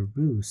needs to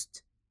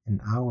roost in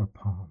our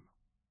palm.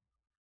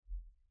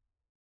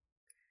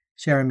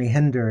 Jeremy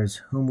Hinders,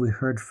 whom we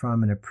heard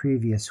from in a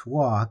previous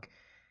walk,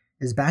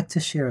 is back to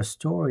share a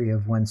story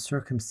of when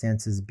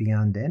circumstances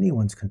beyond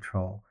anyone's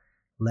control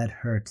led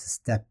her to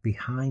step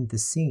behind the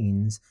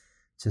scenes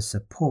to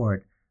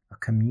support a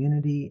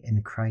community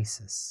in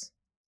crisis.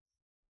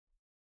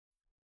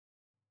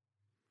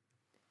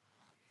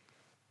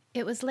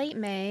 It was late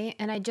May,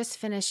 and I just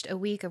finished a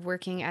week of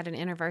working at an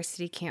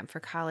InterVarsity camp for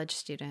college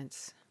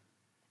students.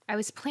 I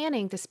was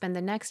planning to spend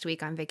the next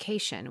week on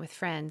vacation with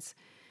friends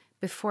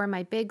before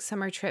my big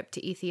summer trip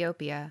to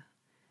Ethiopia,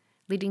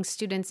 leading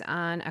students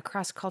on a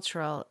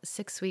cross-cultural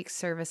 6-week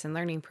service and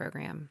learning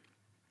program.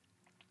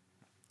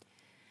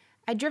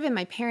 I'd driven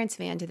my parents'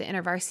 van to the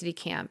InterVarsity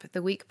camp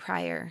the week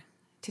prior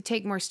to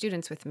take more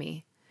students with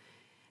me.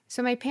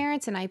 So my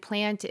parents and I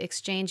planned to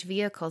exchange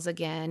vehicles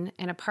again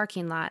in a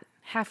parking lot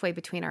halfway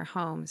between our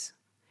homes.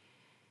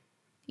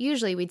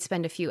 Usually we'd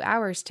spend a few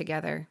hours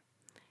together,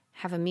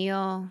 have a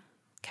meal,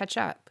 catch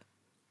up.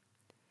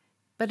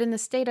 But in the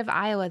state of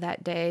Iowa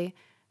that day,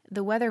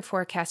 the weather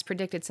forecast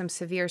predicted some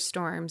severe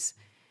storms,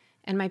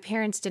 and my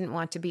parents didn't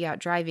want to be out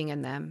driving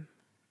in them.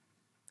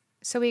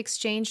 So we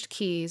exchanged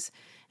keys,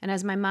 and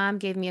as my mom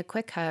gave me a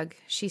quick hug,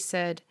 she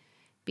said,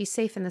 "Be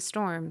safe in the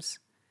storms."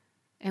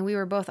 And we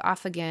were both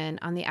off again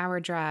on the hour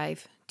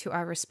drive to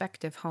our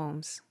respective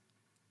homes.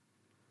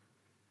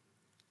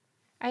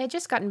 I had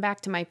just gotten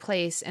back to my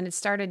place and had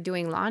started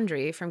doing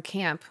laundry from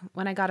camp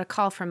when I got a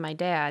call from my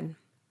dad.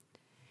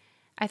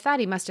 I thought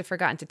he must have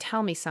forgotten to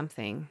tell me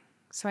something,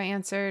 so I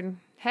answered,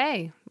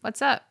 "Hey,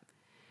 what's up?"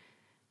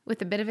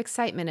 with a bit of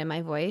excitement in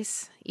my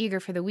voice, eager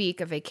for the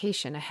week of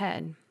vacation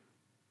ahead.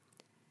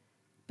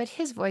 But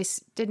his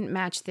voice didn't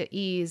match the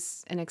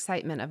ease and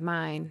excitement of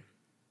mine.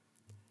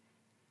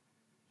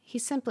 He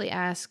simply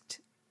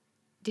asked,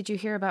 "Did you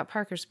hear about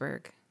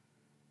Parkersburg?"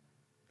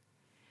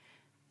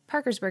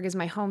 Parkersburg is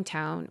my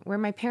hometown, where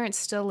my parents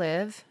still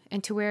live,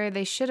 and to where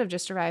they should have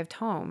just arrived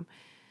home.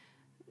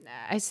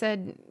 I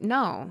said,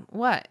 "No,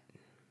 what?"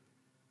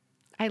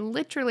 I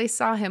literally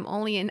saw him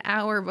only an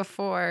hour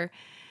before,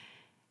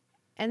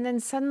 and then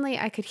suddenly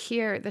I could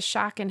hear the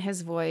shock in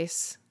his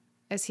voice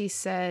as he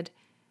said,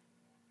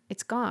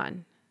 "It's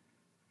gone.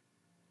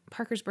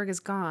 Parkersburg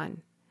is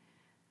gone.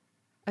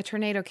 A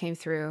tornado came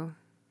through.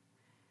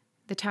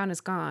 The town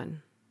is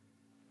gone."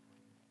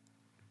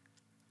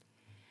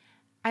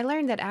 I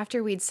learned that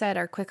after we'd said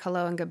our quick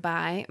hello and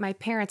goodbye, my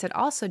parents had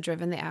also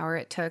driven the hour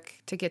it took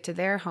to get to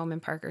their home in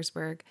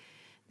Parkersburg.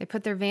 They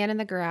put their van in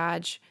the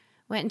garage,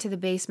 went into the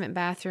basement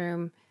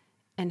bathroom,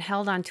 and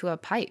held onto a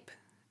pipe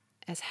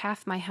as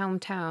half my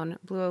hometown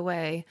blew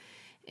away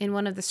in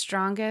one of the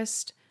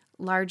strongest,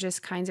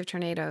 largest kinds of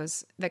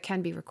tornadoes that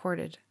can be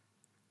recorded.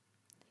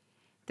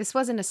 This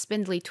wasn't a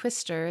spindly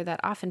twister that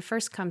often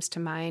first comes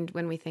to mind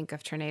when we think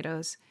of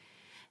tornadoes.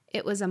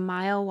 It was a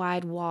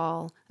mile-wide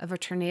wall of a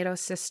tornado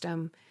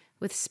system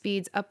with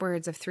speeds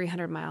upwards of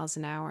 300 miles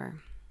an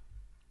hour.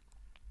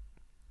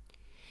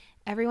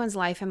 Everyone's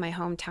life in my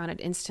hometown had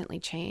instantly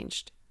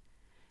changed.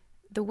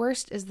 The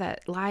worst is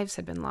that lives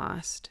had been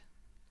lost,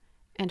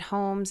 and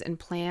homes and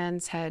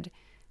plans had,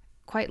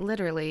 quite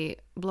literally,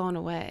 blown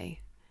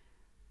away.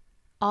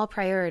 All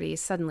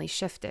priorities suddenly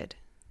shifted.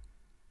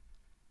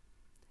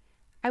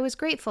 I was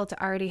grateful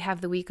to already have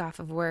the week off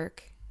of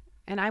work,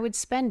 and I would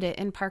spend it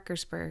in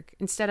Parkersburg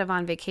instead of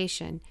on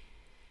vacation,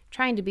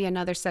 trying to be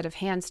another set of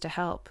hands to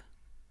help.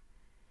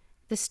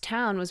 This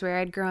town was where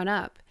I'd grown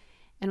up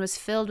and was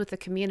filled with a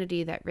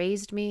community that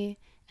raised me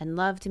and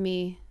loved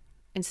me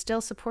and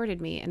still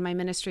supported me in my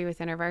ministry with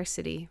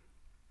InterVarsity.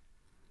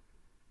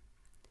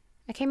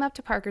 I came up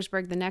to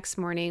Parkersburg the next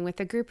morning with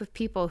a group of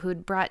people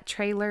who'd brought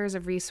trailers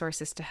of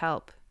resources to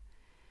help.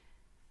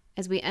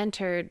 As we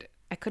entered,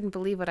 I couldn't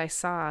believe what I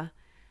saw.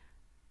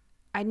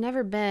 I'd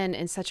never been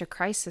in such a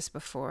crisis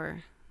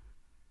before.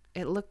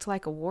 It looked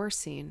like a war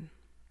scene.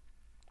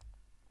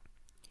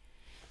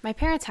 My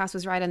parents' house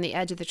was right on the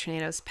edge of the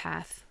tornado's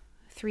path,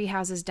 3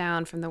 houses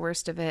down from the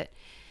worst of it,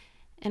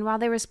 and while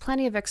there was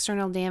plenty of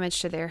external damage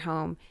to their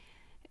home,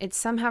 it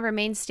somehow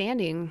remained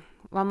standing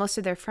while most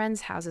of their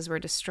friends' houses were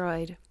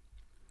destroyed.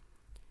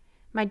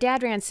 My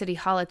dad ran City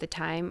Hall at the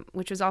time,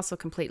 which was also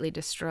completely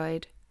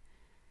destroyed.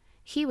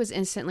 He was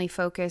instantly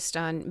focused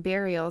on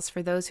burials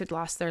for those who'd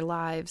lost their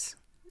lives,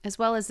 as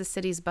well as the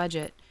city's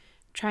budget,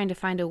 trying to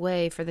find a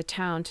way for the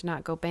town to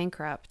not go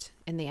bankrupt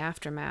in the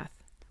aftermath.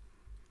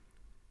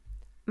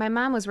 My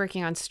mom was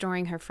working on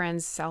storing her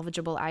friends'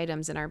 salvageable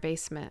items in our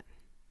basement.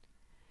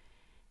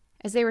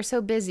 As they were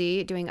so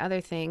busy doing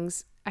other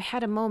things, I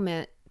had a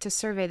moment to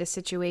survey the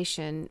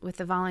situation with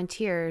the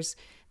volunteers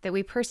that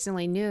we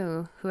personally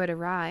knew who had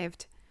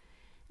arrived,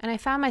 and I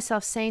found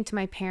myself saying to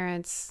my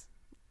parents,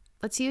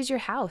 "Let's use your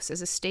house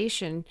as a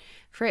station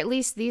for at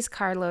least these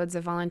carloads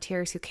of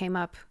volunteers who came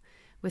up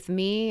with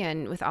me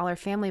and with all our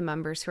family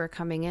members who are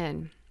coming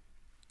in."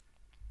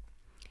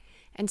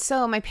 And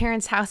so my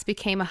parents' house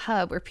became a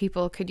hub where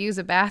people could use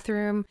a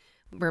bathroom,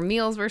 where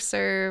meals were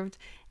served,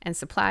 and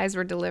supplies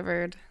were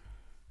delivered.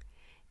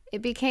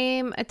 It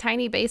became a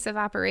tiny base of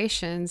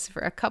operations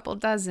for a couple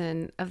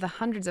dozen of the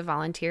hundreds of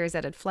volunteers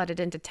that had flooded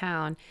into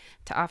town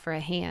to offer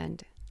a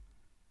hand.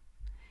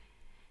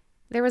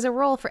 There was a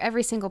role for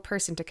every single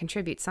person to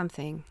contribute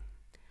something.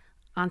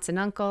 Aunts and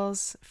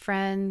uncles,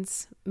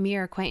 friends,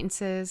 mere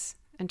acquaintances,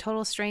 and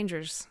total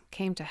strangers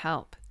came to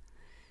help.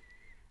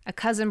 A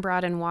cousin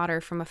brought in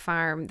water from a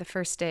farm the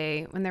first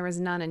day when there was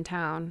none in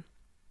town.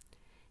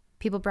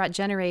 People brought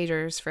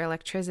generators for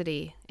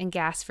electricity and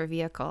gas for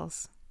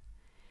vehicles.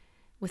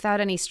 Without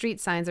any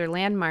street signs or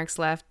landmarks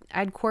left,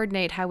 I'd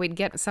coordinate how we'd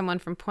get someone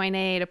from point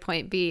A to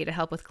point B to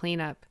help with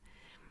cleanup.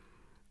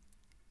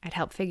 I'd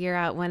help figure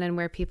out when and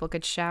where people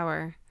could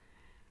shower.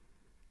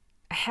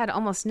 I had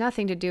almost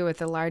nothing to do with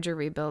the larger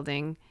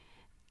rebuilding,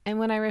 and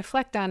when I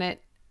reflect on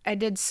it, I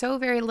did so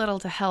very little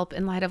to help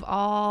in light of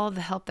all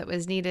the help that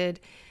was needed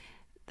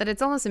that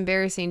it's almost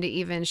embarrassing to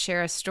even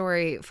share a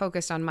story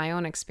focused on my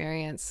own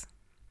experience.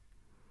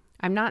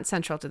 I'm not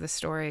central to the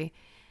story,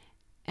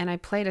 and I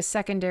played a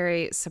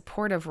secondary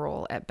supportive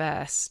role at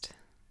best.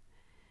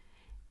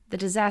 The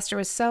disaster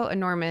was so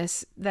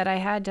enormous that I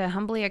had to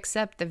humbly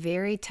accept the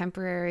very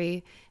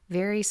temporary,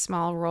 very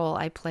small role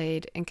I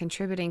played in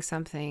contributing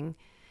something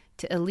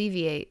to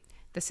alleviate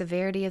the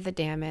severity of the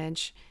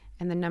damage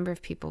and the number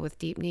of people with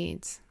deep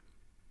needs.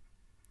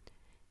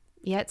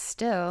 Yet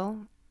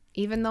still,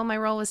 even though my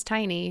role was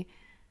tiny,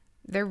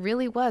 there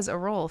really was a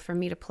role for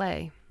me to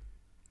play.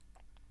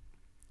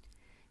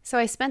 So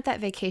I spent that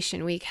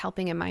vacation week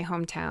helping in my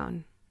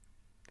hometown.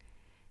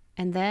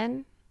 And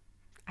then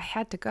I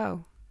had to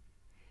go.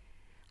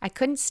 I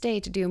couldn't stay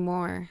to do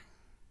more.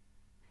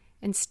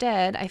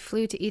 Instead, I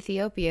flew to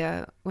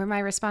Ethiopia, where my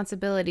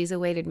responsibilities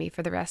awaited me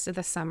for the rest of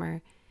the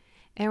summer,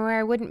 and where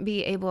I wouldn't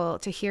be able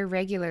to hear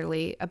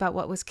regularly about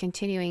what was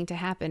continuing to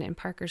happen in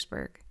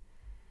Parkersburg.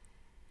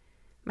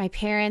 My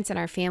parents and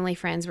our family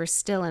friends were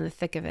still in the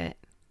thick of it.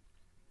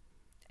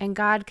 And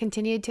God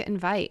continued to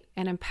invite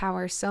and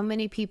empower so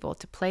many people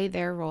to play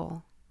their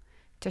role,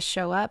 to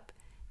show up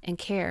and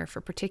care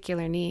for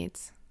particular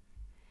needs.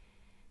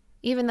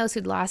 Even those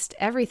who'd lost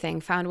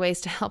everything found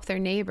ways to help their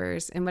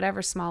neighbors in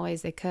whatever small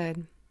ways they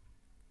could.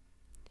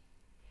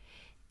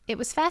 It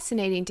was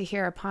fascinating to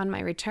hear upon my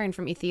return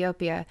from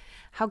Ethiopia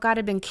how God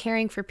had been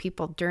caring for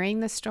people during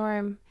the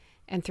storm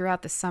and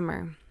throughout the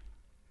summer.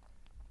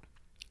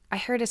 I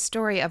heard a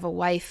story of a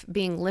wife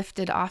being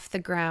lifted off the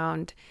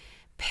ground,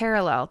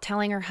 parallel,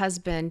 telling her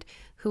husband,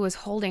 who was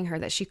holding her,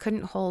 that she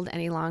couldn't hold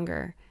any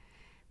longer.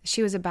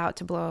 She was about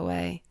to blow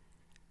away.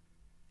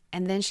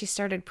 And then she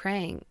started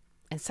praying,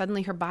 and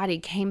suddenly her body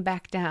came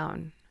back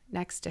down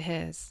next to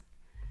his.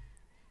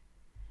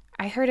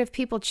 I heard of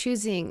people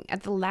choosing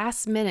at the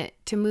last minute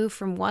to move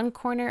from one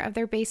corner of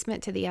their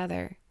basement to the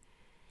other,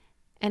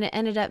 and it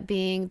ended up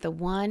being the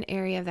one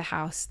area of the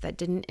house that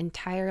didn't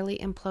entirely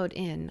implode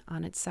in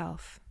on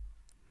itself.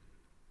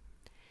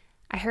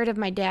 I heard of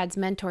my dad's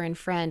mentor and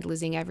friend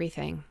losing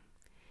everything.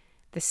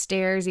 The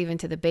stairs even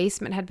to the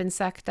basement had been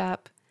sucked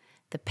up,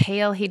 the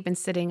pail he'd been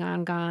sitting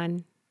on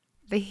gone,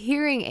 the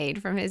hearing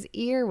aid from his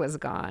ear was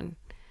gone.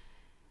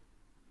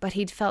 But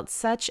he'd felt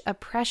such a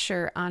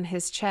pressure on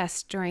his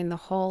chest during the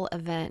whole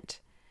event,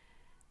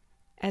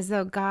 as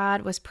though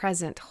God was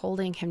present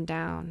holding him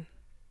down,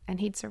 and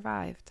he'd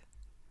survived.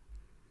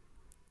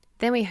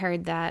 Then we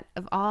heard that,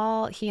 of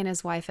all he and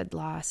his wife had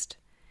lost,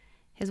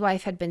 his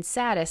wife had been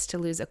saddest to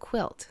lose a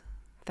quilt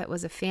that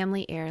was a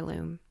family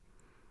heirloom.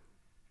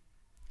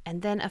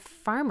 And then a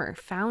farmer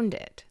found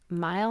it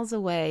miles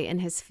away in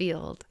his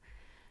field,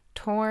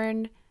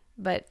 torn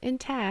but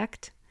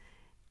intact,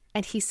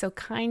 and he so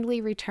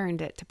kindly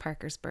returned it to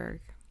Parkersburg.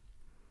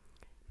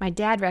 My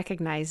dad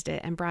recognized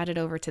it and brought it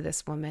over to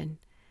this woman,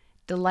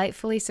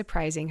 delightfully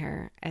surprising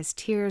her as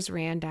tears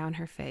ran down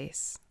her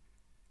face.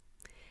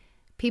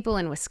 People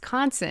in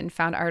Wisconsin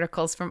found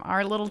articles from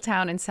our little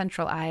town in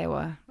central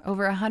Iowa,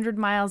 over 100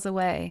 miles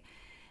away,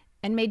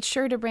 and made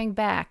sure to bring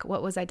back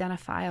what was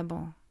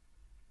identifiable.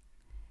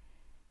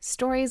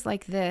 Stories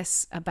like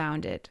this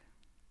abounded,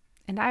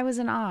 and I was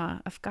in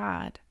awe of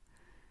God.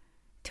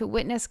 To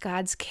witness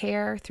God's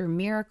care through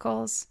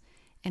miracles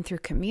and through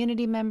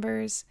community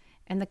members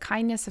and the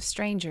kindness of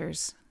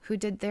strangers who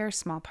did their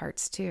small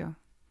parts too.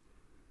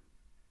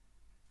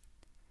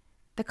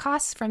 The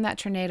costs from that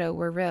tornado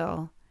were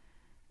real,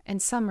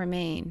 and some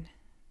remain.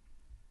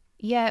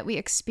 Yet we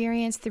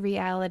experienced the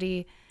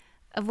reality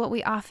of what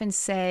we often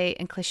say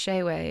in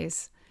cliché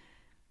ways,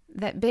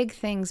 that big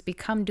things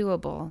become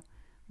doable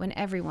when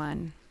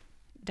everyone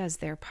does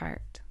their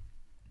part.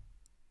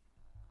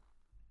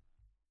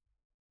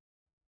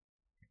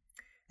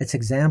 It's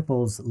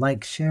examples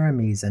like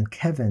Sheremy's and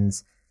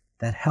Kevin's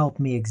that help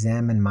me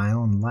examine my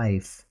own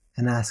life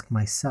and ask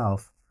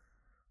myself,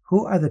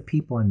 who are the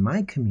people in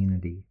my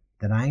community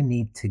that I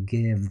need to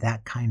give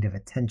that kind of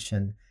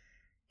attention,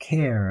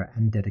 care,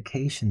 and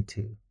dedication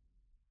to?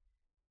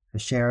 For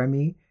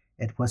Sheremy,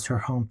 it was her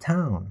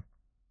hometown.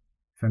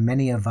 For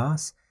many of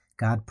us,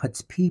 God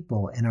puts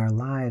people in our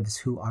lives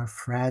who are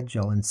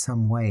fragile in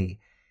some way,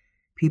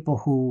 people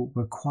who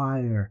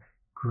require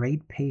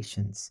great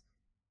patience,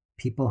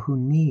 people who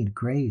need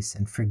grace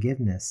and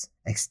forgiveness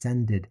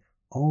extended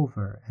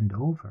over and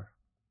over.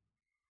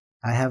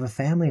 I have a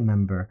family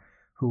member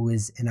who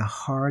is in a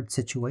hard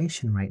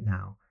situation right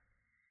now,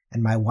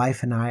 and my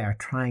wife and I are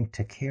trying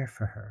to care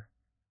for her,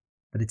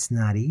 but it's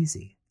not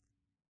easy.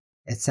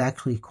 It's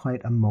actually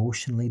quite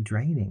emotionally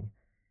draining.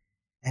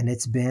 And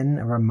it's been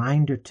a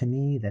reminder to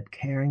me that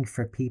caring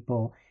for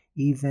people,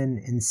 even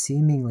in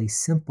seemingly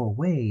simple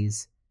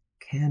ways,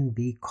 can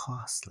be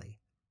costly.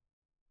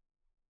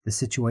 The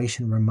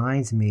situation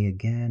reminds me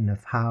again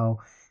of how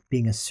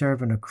being a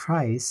servant of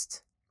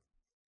Christ,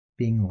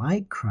 being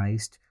like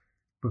Christ,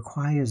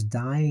 requires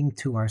dying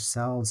to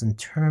ourselves in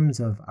terms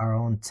of our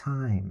own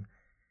time,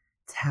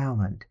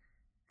 talent,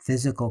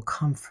 physical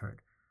comfort,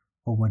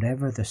 or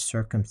whatever the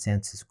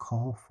circumstances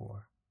call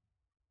for.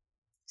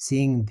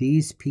 Seeing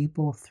these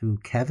people through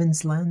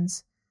Kevin's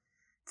lens,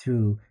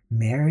 through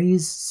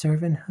Mary's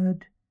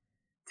servanthood,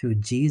 through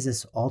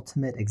Jesus'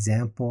 ultimate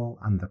example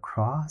on the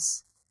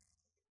cross,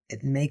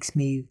 it makes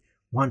me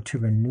want to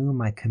renew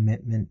my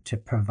commitment to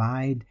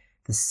provide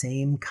the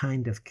same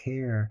kind of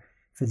care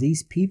for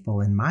these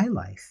people in my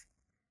life,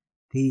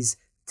 these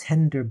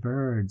tender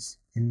birds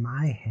in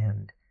my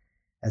hand,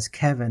 as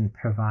Kevin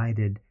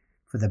provided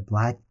for the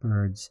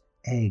blackbird's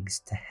eggs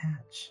to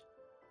hatch.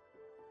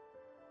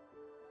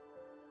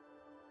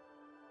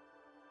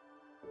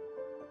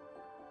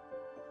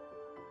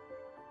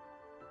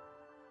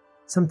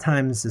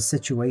 Sometimes the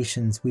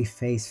situations we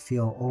face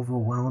feel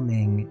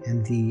overwhelming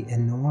and the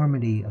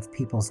enormity of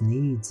people's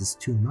needs is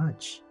too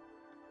much.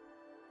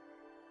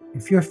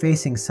 If you're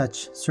facing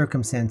such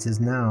circumstances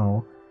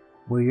now,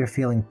 where you're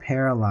feeling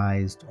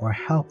paralyzed or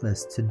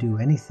helpless to do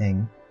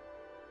anything,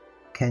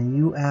 can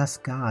you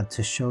ask God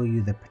to show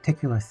you the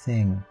particular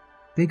thing,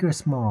 big or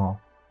small,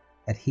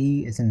 that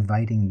He is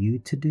inviting you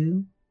to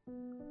do?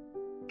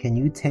 Can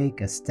you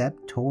take a step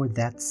toward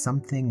that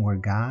something where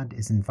God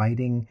is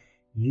inviting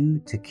you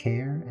to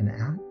care and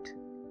act?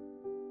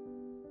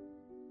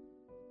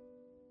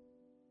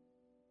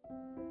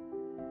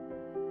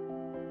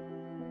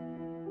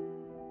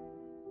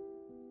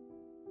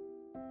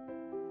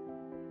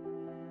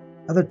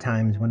 Other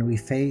times when we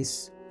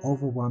face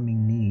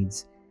overwhelming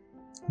needs,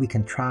 we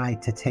can try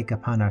to take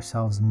upon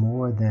ourselves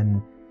more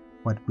than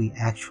what we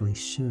actually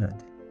should.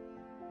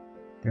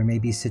 There may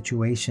be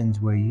situations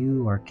where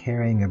you are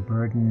carrying a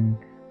burden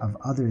of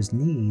others'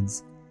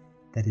 needs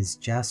that is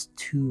just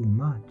too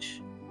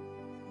much.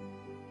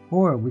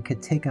 Or we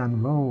could take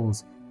on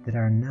roles that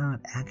are not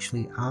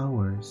actually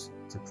ours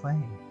to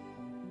play.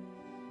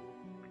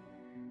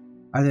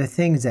 Are there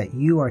things that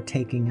you are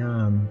taking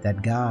on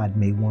that God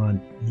may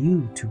want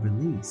you to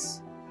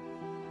release?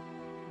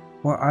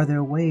 Or are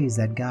there ways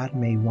that God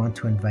may want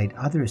to invite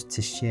others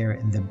to share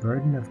in the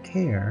burden of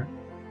care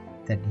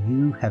that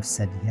you have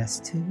said yes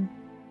to?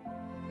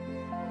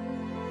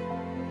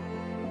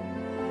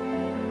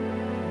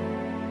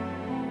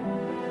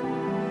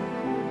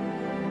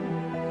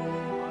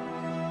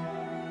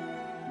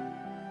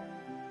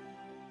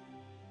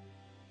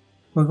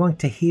 We're going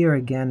to hear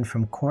again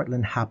from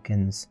Cortland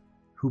Hopkins,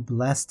 who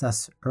blessed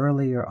us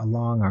earlier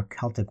along our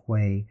Celtic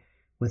way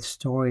with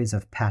stories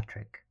of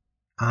Patrick,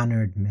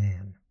 honored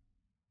man.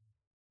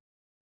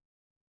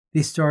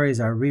 These stories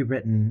are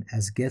rewritten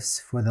as gifts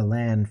for the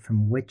land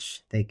from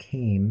which they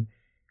came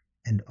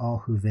and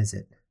all who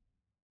visit,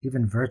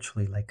 even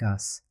virtually like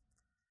us.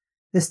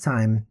 This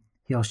time,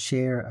 he'll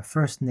share a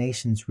First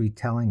Nations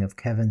retelling of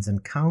Kevin's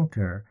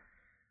encounter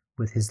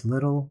with his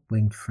little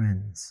winged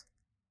friends.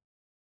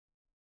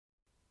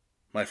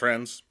 My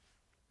friends,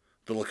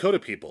 the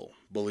Lakota people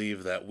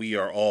believe that we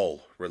are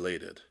all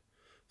related.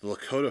 The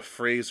Lakota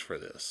phrase for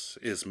this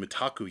is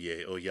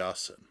Mitakuye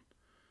Oyasin.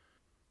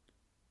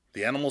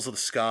 The animals of the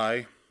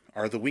sky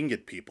are the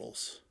winged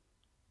peoples.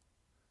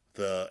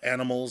 The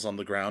animals on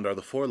the ground are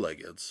the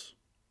four-leggeds,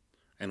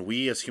 and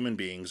we as human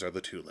beings are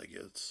the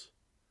two-leggeds.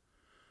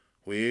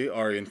 We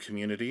are in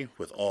community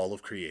with all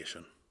of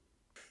creation.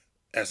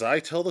 As I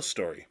tell the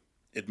story,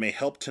 it may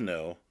help to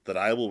know that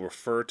I will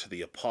refer to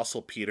the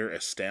Apostle Peter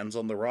as stands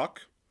on the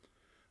rock,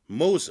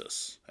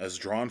 Moses as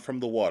drawn from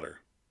the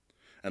water,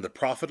 and the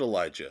prophet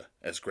Elijah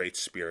as Great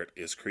Spirit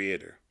is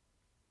creator.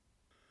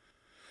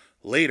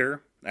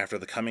 Later, after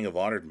the coming of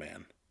Honored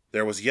Man,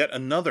 there was yet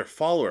another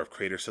follower of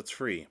Creator Sets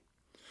Free.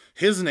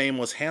 His name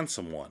was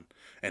Handsome One,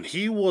 and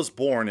he was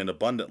born in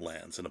Abundant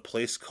Lands in a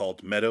place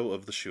called Meadow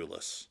of the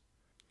Shoeless.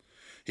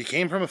 He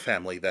came from a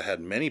family that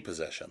had many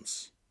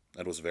possessions,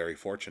 and was very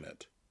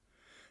fortunate.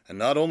 And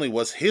not only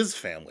was his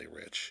family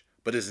rich,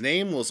 but his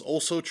name was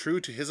also true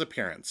to his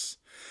appearance,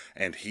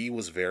 and he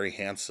was very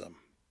handsome.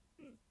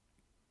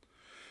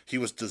 He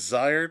was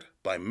desired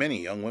by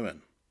many young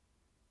women,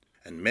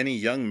 and many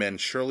young men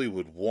surely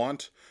would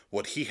want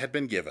what he had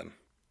been given.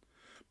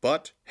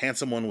 But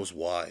Handsome One was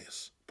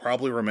wise,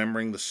 probably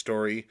remembering the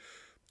story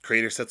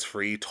Creator Sets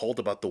Free told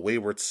about the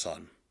wayward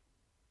son.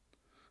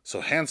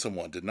 So Handsome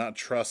One did not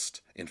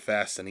trust in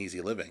fast and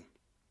easy living.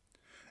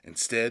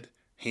 Instead,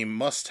 he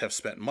must have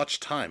spent much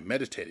time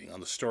meditating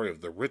on the story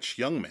of the rich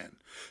young man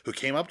who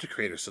came up to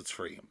Creator Sets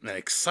Free and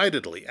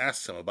excitedly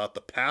asked him about the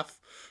path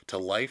to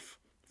life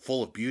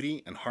full of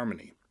beauty and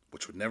harmony,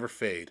 which would never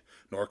fade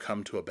nor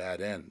come to a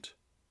bad end.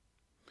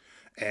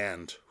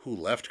 And who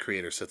left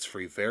Creator Sets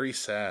Free very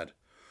sad,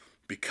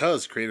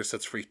 because Creator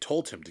Sets Free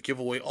told him to give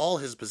away all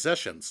his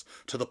possessions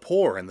to the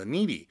poor and the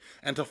needy,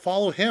 and to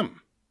follow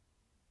him.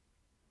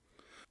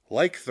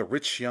 Like the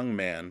rich young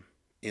man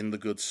in the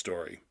good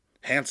story,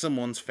 Handsome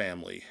One's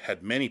family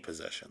had many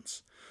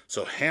possessions,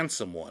 so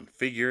Handsome One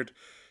figured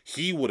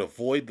He would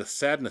avoid the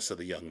sadness of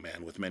the young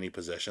man with many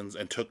possessions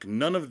and took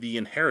none of the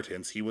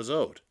inheritance he was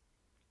owed.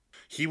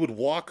 He would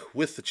walk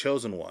with the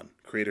chosen one,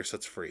 Creator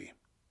sets free.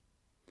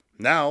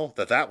 Now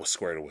that that was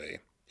squared away,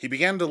 he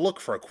began to look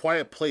for a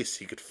quiet place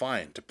he could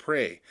find to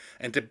pray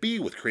and to be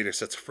with Creator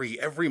sets free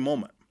every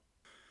moment.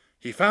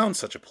 He found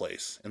such a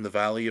place in the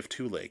Valley of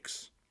Two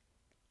Lakes.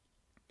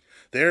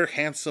 There,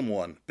 Handsome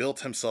One built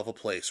himself a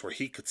place where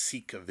he could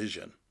seek a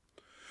vision,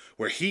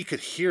 where he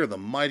could hear the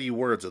mighty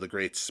words of the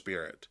Great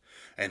Spirit,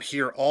 and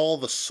hear all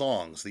the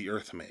songs the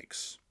earth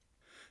makes.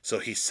 So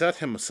he set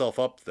himself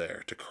up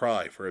there to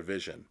cry for a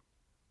vision.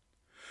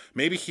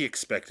 Maybe he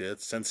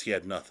expected, since he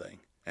had nothing,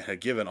 and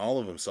had given all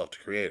of himself to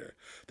Creator,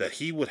 that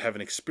he would have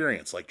an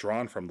experience like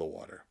Drawn from the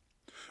Water,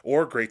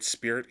 or Great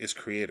Spirit is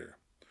Creator,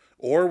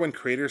 or when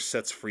Creator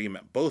sets free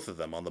met both of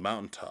them on the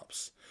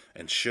mountaintops,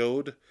 and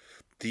showed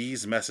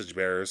these message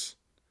bearers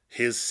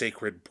his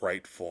sacred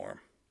bright form.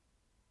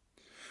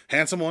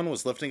 Handsome One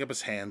was lifting up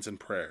his hands in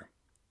prayer,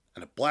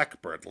 and a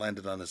blackbird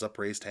landed on his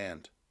upraised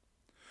hand.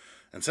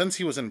 And since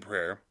he was in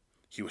prayer,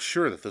 he was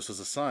sure that this was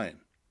a sign,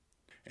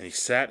 and he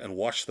sat and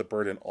watched the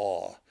bird in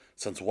awe,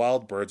 since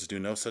wild birds do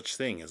no such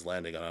thing as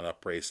landing on an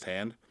upraised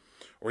hand,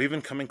 or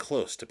even coming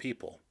close to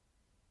people.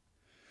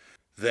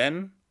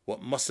 Then,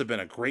 what must have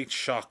been a great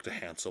shock to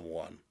Handsome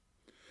One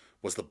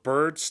was the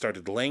bird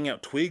started laying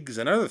out twigs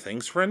and other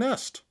things for a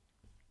nest.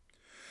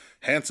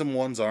 Handsome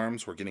One's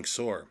arms were getting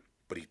sore,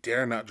 but he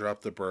dare not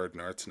drop the bird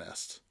nor its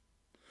nest.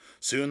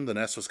 Soon the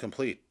nest was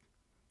complete,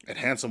 and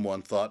Handsome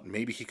One thought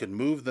maybe he could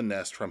move the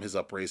nest from his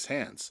upraised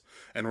hands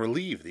and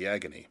relieve the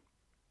agony.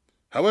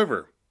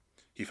 However,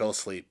 he fell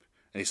asleep,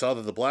 and he saw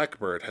that the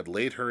blackbird had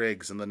laid her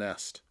eggs in the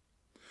nest.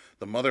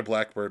 The mother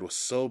blackbird was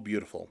so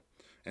beautiful,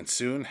 and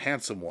soon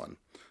Handsome One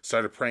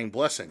started praying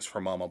blessings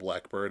for Mama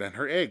Blackbird and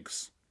her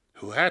eggs,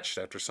 who hatched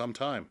after some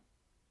time.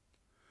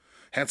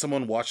 Handsome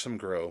One watched them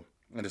grow,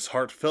 and his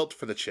heart felt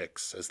for the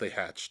chicks as they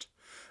hatched,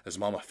 as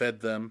Mama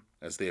fed them,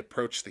 as they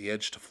approached the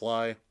edge to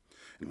fly,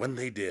 and when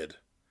they did,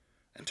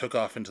 and took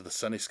off into the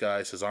sunny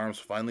skies, his arms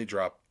finally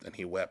dropped, and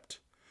he wept,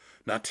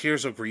 not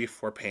tears of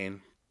grief or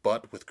pain,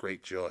 but with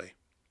great joy.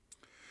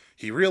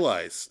 He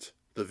realized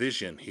the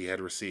vision he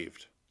had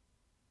received.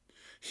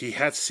 He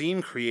had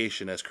seen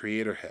creation as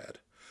Creator had,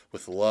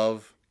 with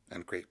love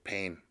and great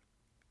pain.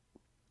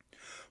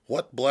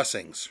 What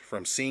blessings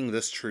from seeing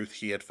this truth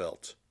he had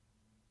felt.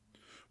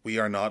 We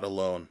are not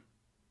alone,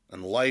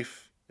 and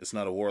life is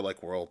not a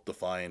warlike world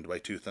defined by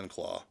tooth and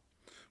claw,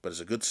 but is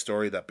a good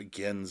story that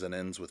begins and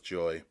ends with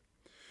joy,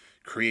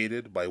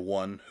 created by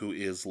one who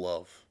is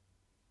love.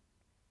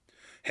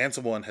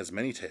 Handsome One has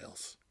many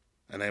tales,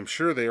 and I am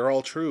sure they are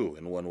all true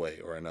in one way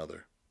or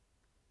another.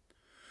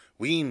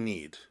 We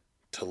need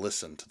to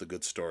listen to the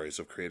good stories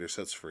of Creator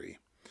Sets Free,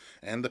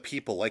 and the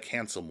people like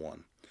Handsome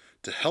One,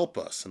 to help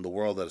us in the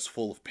world that is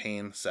full of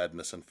pain,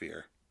 sadness, and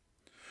fear.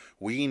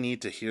 We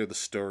need to hear the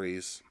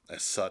stories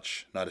as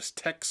such, not as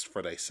text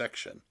for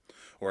dissection,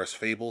 or as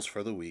fables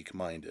for the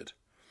weak-minded,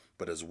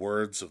 but as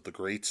words of the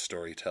great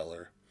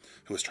storyteller,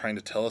 who is trying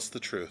to tell us the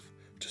truth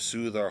to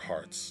soothe our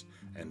hearts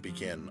and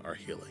begin our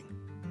healing.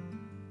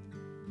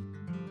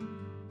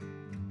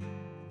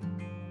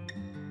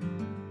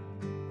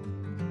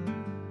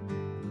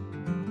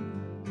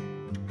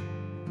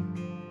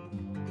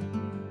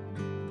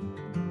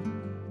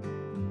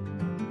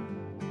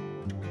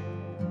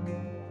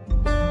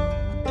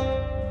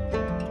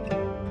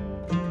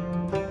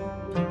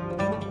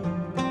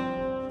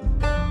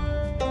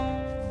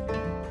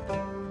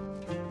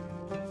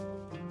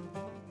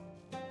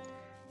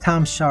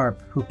 Tom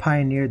Sharp, who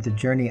pioneered the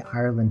Journey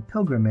Ireland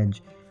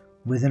pilgrimage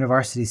within a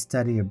varsity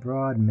study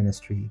abroad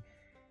ministry,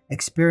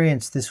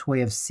 experienced this way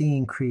of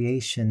seeing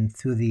creation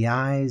through the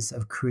eyes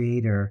of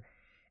Creator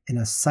in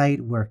a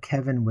site where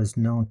Kevin was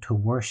known to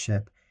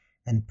worship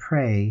and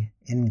pray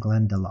in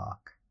Glendalough.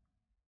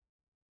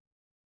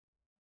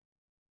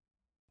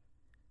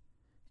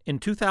 In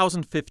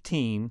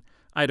 2015,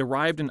 I'd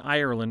arrived in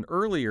Ireland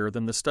earlier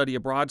than the study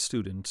abroad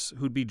students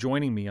who'd be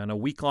joining me on a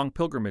week-long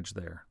pilgrimage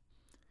there.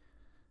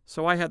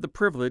 So I had the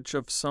privilege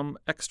of some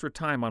extra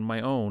time on my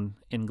own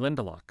in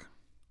Glendalough.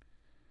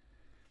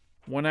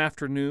 One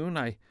afternoon,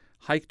 I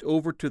hiked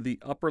over to the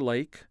upper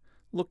lake,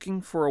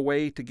 looking for a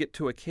way to get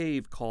to a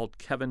cave called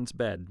Kevin's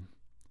Bed.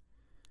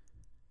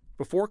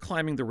 Before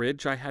climbing the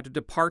ridge, I had to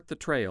depart the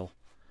trail,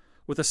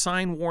 with a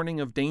sign warning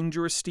of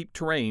dangerous steep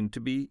terrain to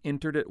be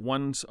entered at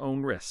one's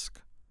own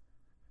risk.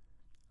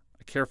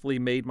 I carefully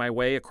made my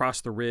way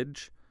across the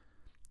ridge,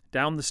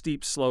 down the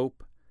steep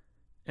slope,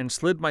 and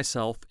slid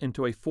myself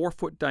into a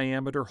 4-foot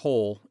diameter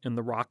hole in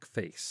the rock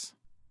face.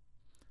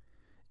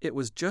 It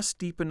was just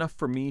deep enough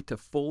for me to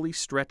fully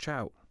stretch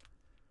out.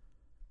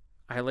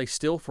 I lay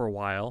still for a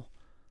while,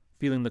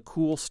 feeling the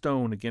cool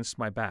stone against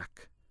my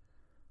back.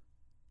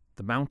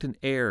 The mountain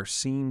air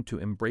seemed to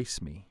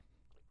embrace me.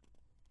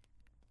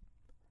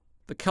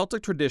 The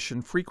Celtic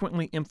tradition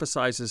frequently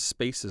emphasizes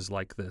spaces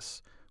like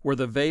this, where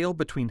the veil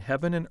between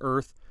heaven and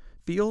earth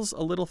feels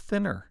a little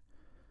thinner,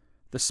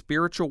 the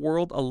spiritual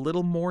world a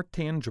little more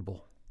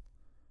tangible.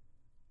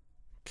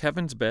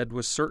 Kevin's bed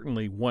was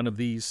certainly one of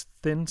these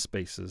thin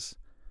spaces,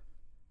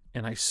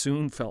 and I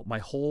soon felt my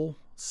whole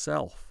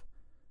self,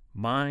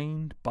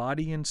 mind,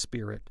 body, and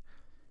spirit,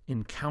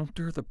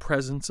 encounter the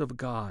presence of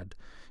God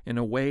in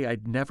a way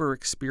I'd never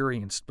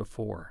experienced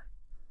before.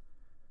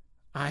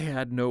 I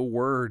had no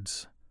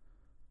words,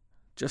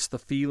 just the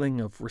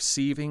feeling of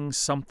receiving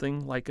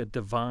something like a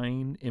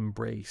divine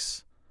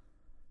embrace.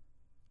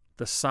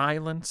 The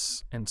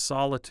silence and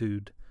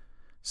solitude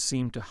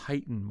seemed to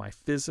heighten my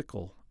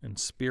physical and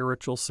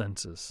spiritual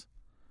senses.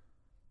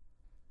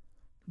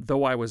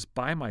 Though I was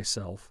by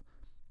myself,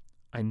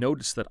 I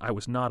noticed that I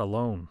was not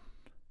alone.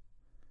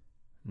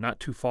 Not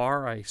too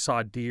far, I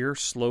saw deer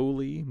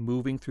slowly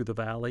moving through the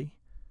valley,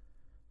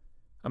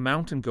 a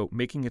mountain goat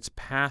making its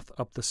path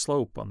up the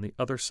slope on the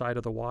other side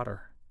of the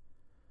water.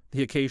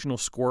 The occasional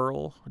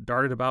squirrel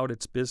darted about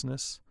its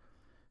business,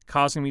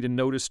 causing me to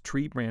notice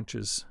tree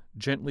branches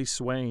gently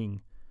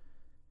swaying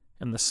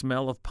and the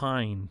smell of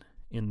pine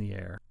in the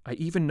air. I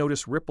even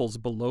noticed ripples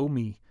below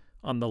me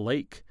on the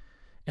lake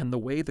and the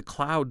way the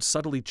clouds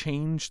subtly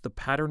changed the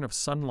pattern of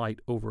sunlight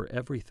over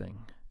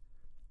everything.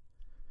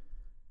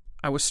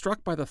 I was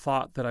struck by the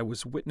thought that I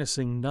was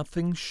witnessing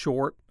nothing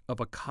short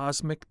of a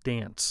cosmic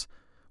dance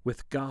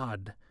with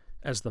God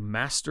as the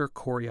master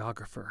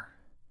choreographer.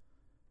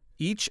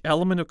 Each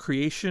element of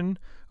creation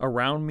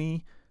around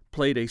me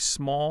played a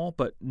small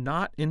but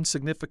not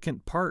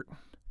insignificant part.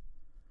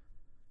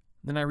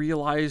 Then I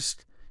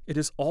realized it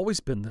has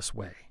always been this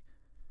way.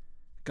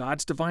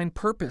 God's divine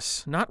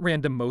purpose, not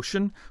random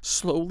motion,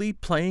 slowly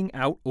playing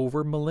out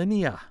over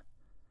millennia.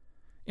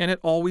 And it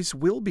always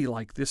will be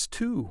like this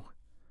too.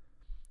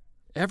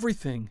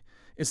 Everything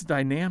is a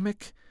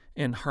dynamic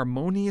and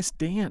harmonious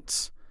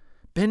dance,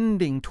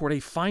 bending toward a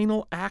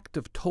final act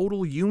of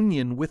total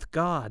union with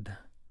God.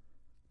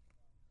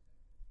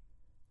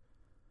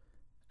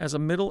 As a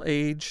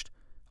middle-aged,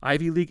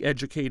 Ivy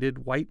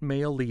League-educated white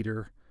male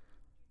leader,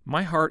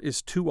 my heart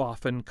is too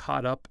often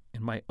caught up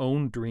in my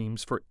own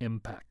dreams for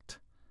impact.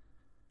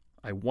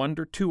 I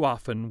wonder too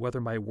often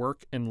whether my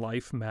work and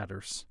life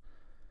matters.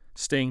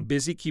 Staying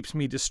busy keeps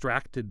me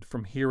distracted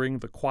from hearing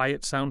the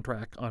quiet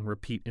soundtrack on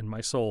repeat in my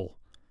soul.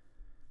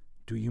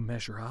 Do you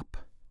measure up?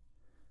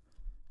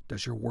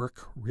 Does your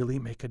work really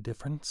make a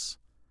difference?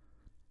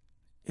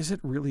 Is it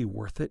really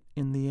worth it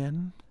in the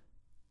end?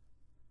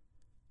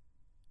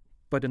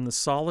 But in the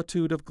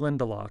solitude of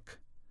Glendalough,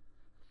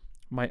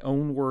 my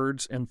own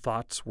words and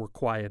thoughts were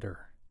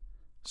quieter,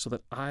 so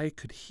that I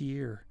could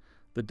hear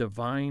the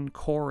divine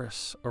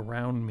chorus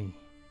around me.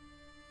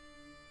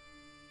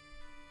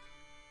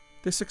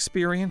 This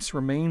experience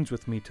remains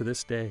with me to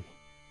this day.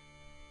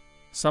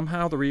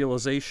 Somehow the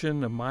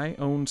realization of my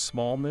own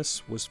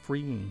smallness was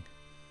freeing.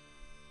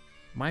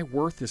 My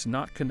worth is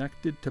not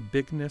connected to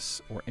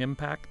bigness or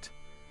impact,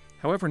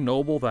 however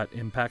noble that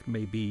impact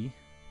may be.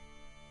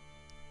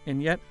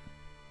 And yet,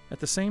 at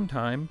the same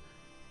time,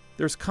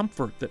 there's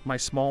comfort that my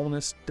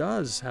smallness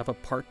does have a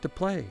part to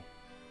play,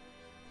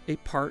 a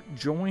part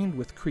joined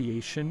with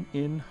creation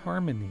in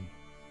harmony.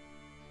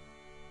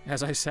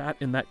 As I sat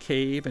in that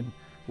cave and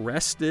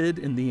rested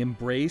in the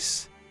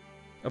embrace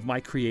of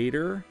my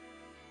Creator,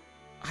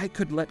 I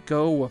could let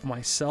go of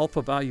my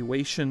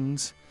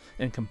self-evaluations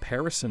and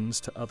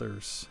comparisons to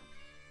others.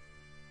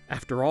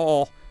 After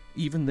all,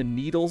 even the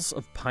needles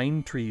of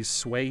pine trees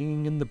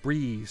swaying in the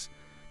breeze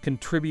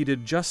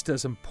contributed just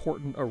as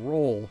important a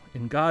role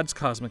in God's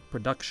cosmic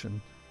production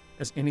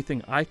as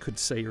anything I could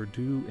say or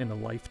do in a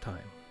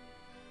lifetime.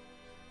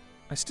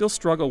 I still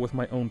struggle with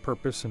my own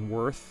purpose and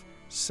worth,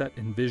 set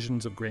in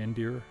visions of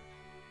grandeur.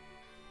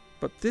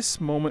 But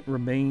this moment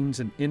remains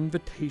an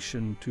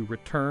invitation to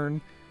return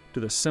to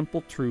the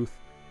simple truth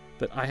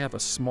that I have a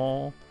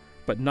small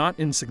but not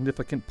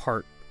insignificant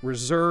part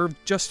reserved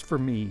just for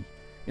me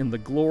in the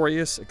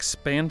glorious,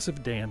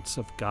 expansive dance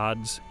of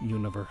God's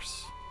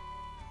universe.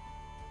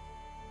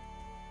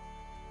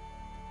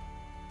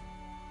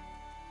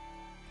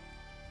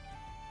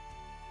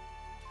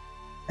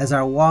 As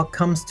our walk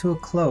comes to a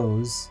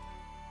close,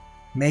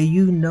 may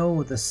you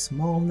know the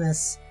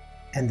smallness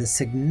and the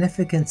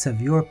significance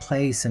of your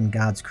place in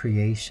God's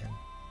creation.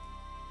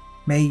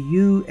 May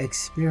you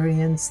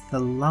experience the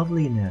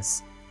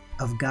loveliness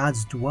of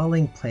God's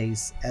dwelling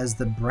place as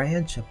the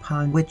branch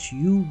upon which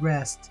you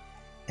rest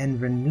and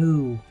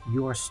renew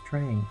your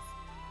strength.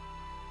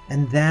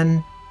 And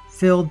then,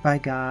 filled by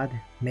God,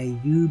 may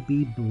you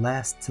be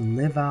blessed to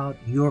live out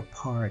your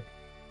part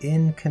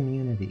in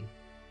community,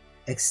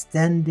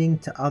 extending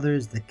to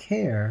others the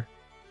care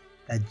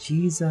that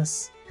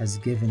Jesus has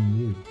given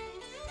you.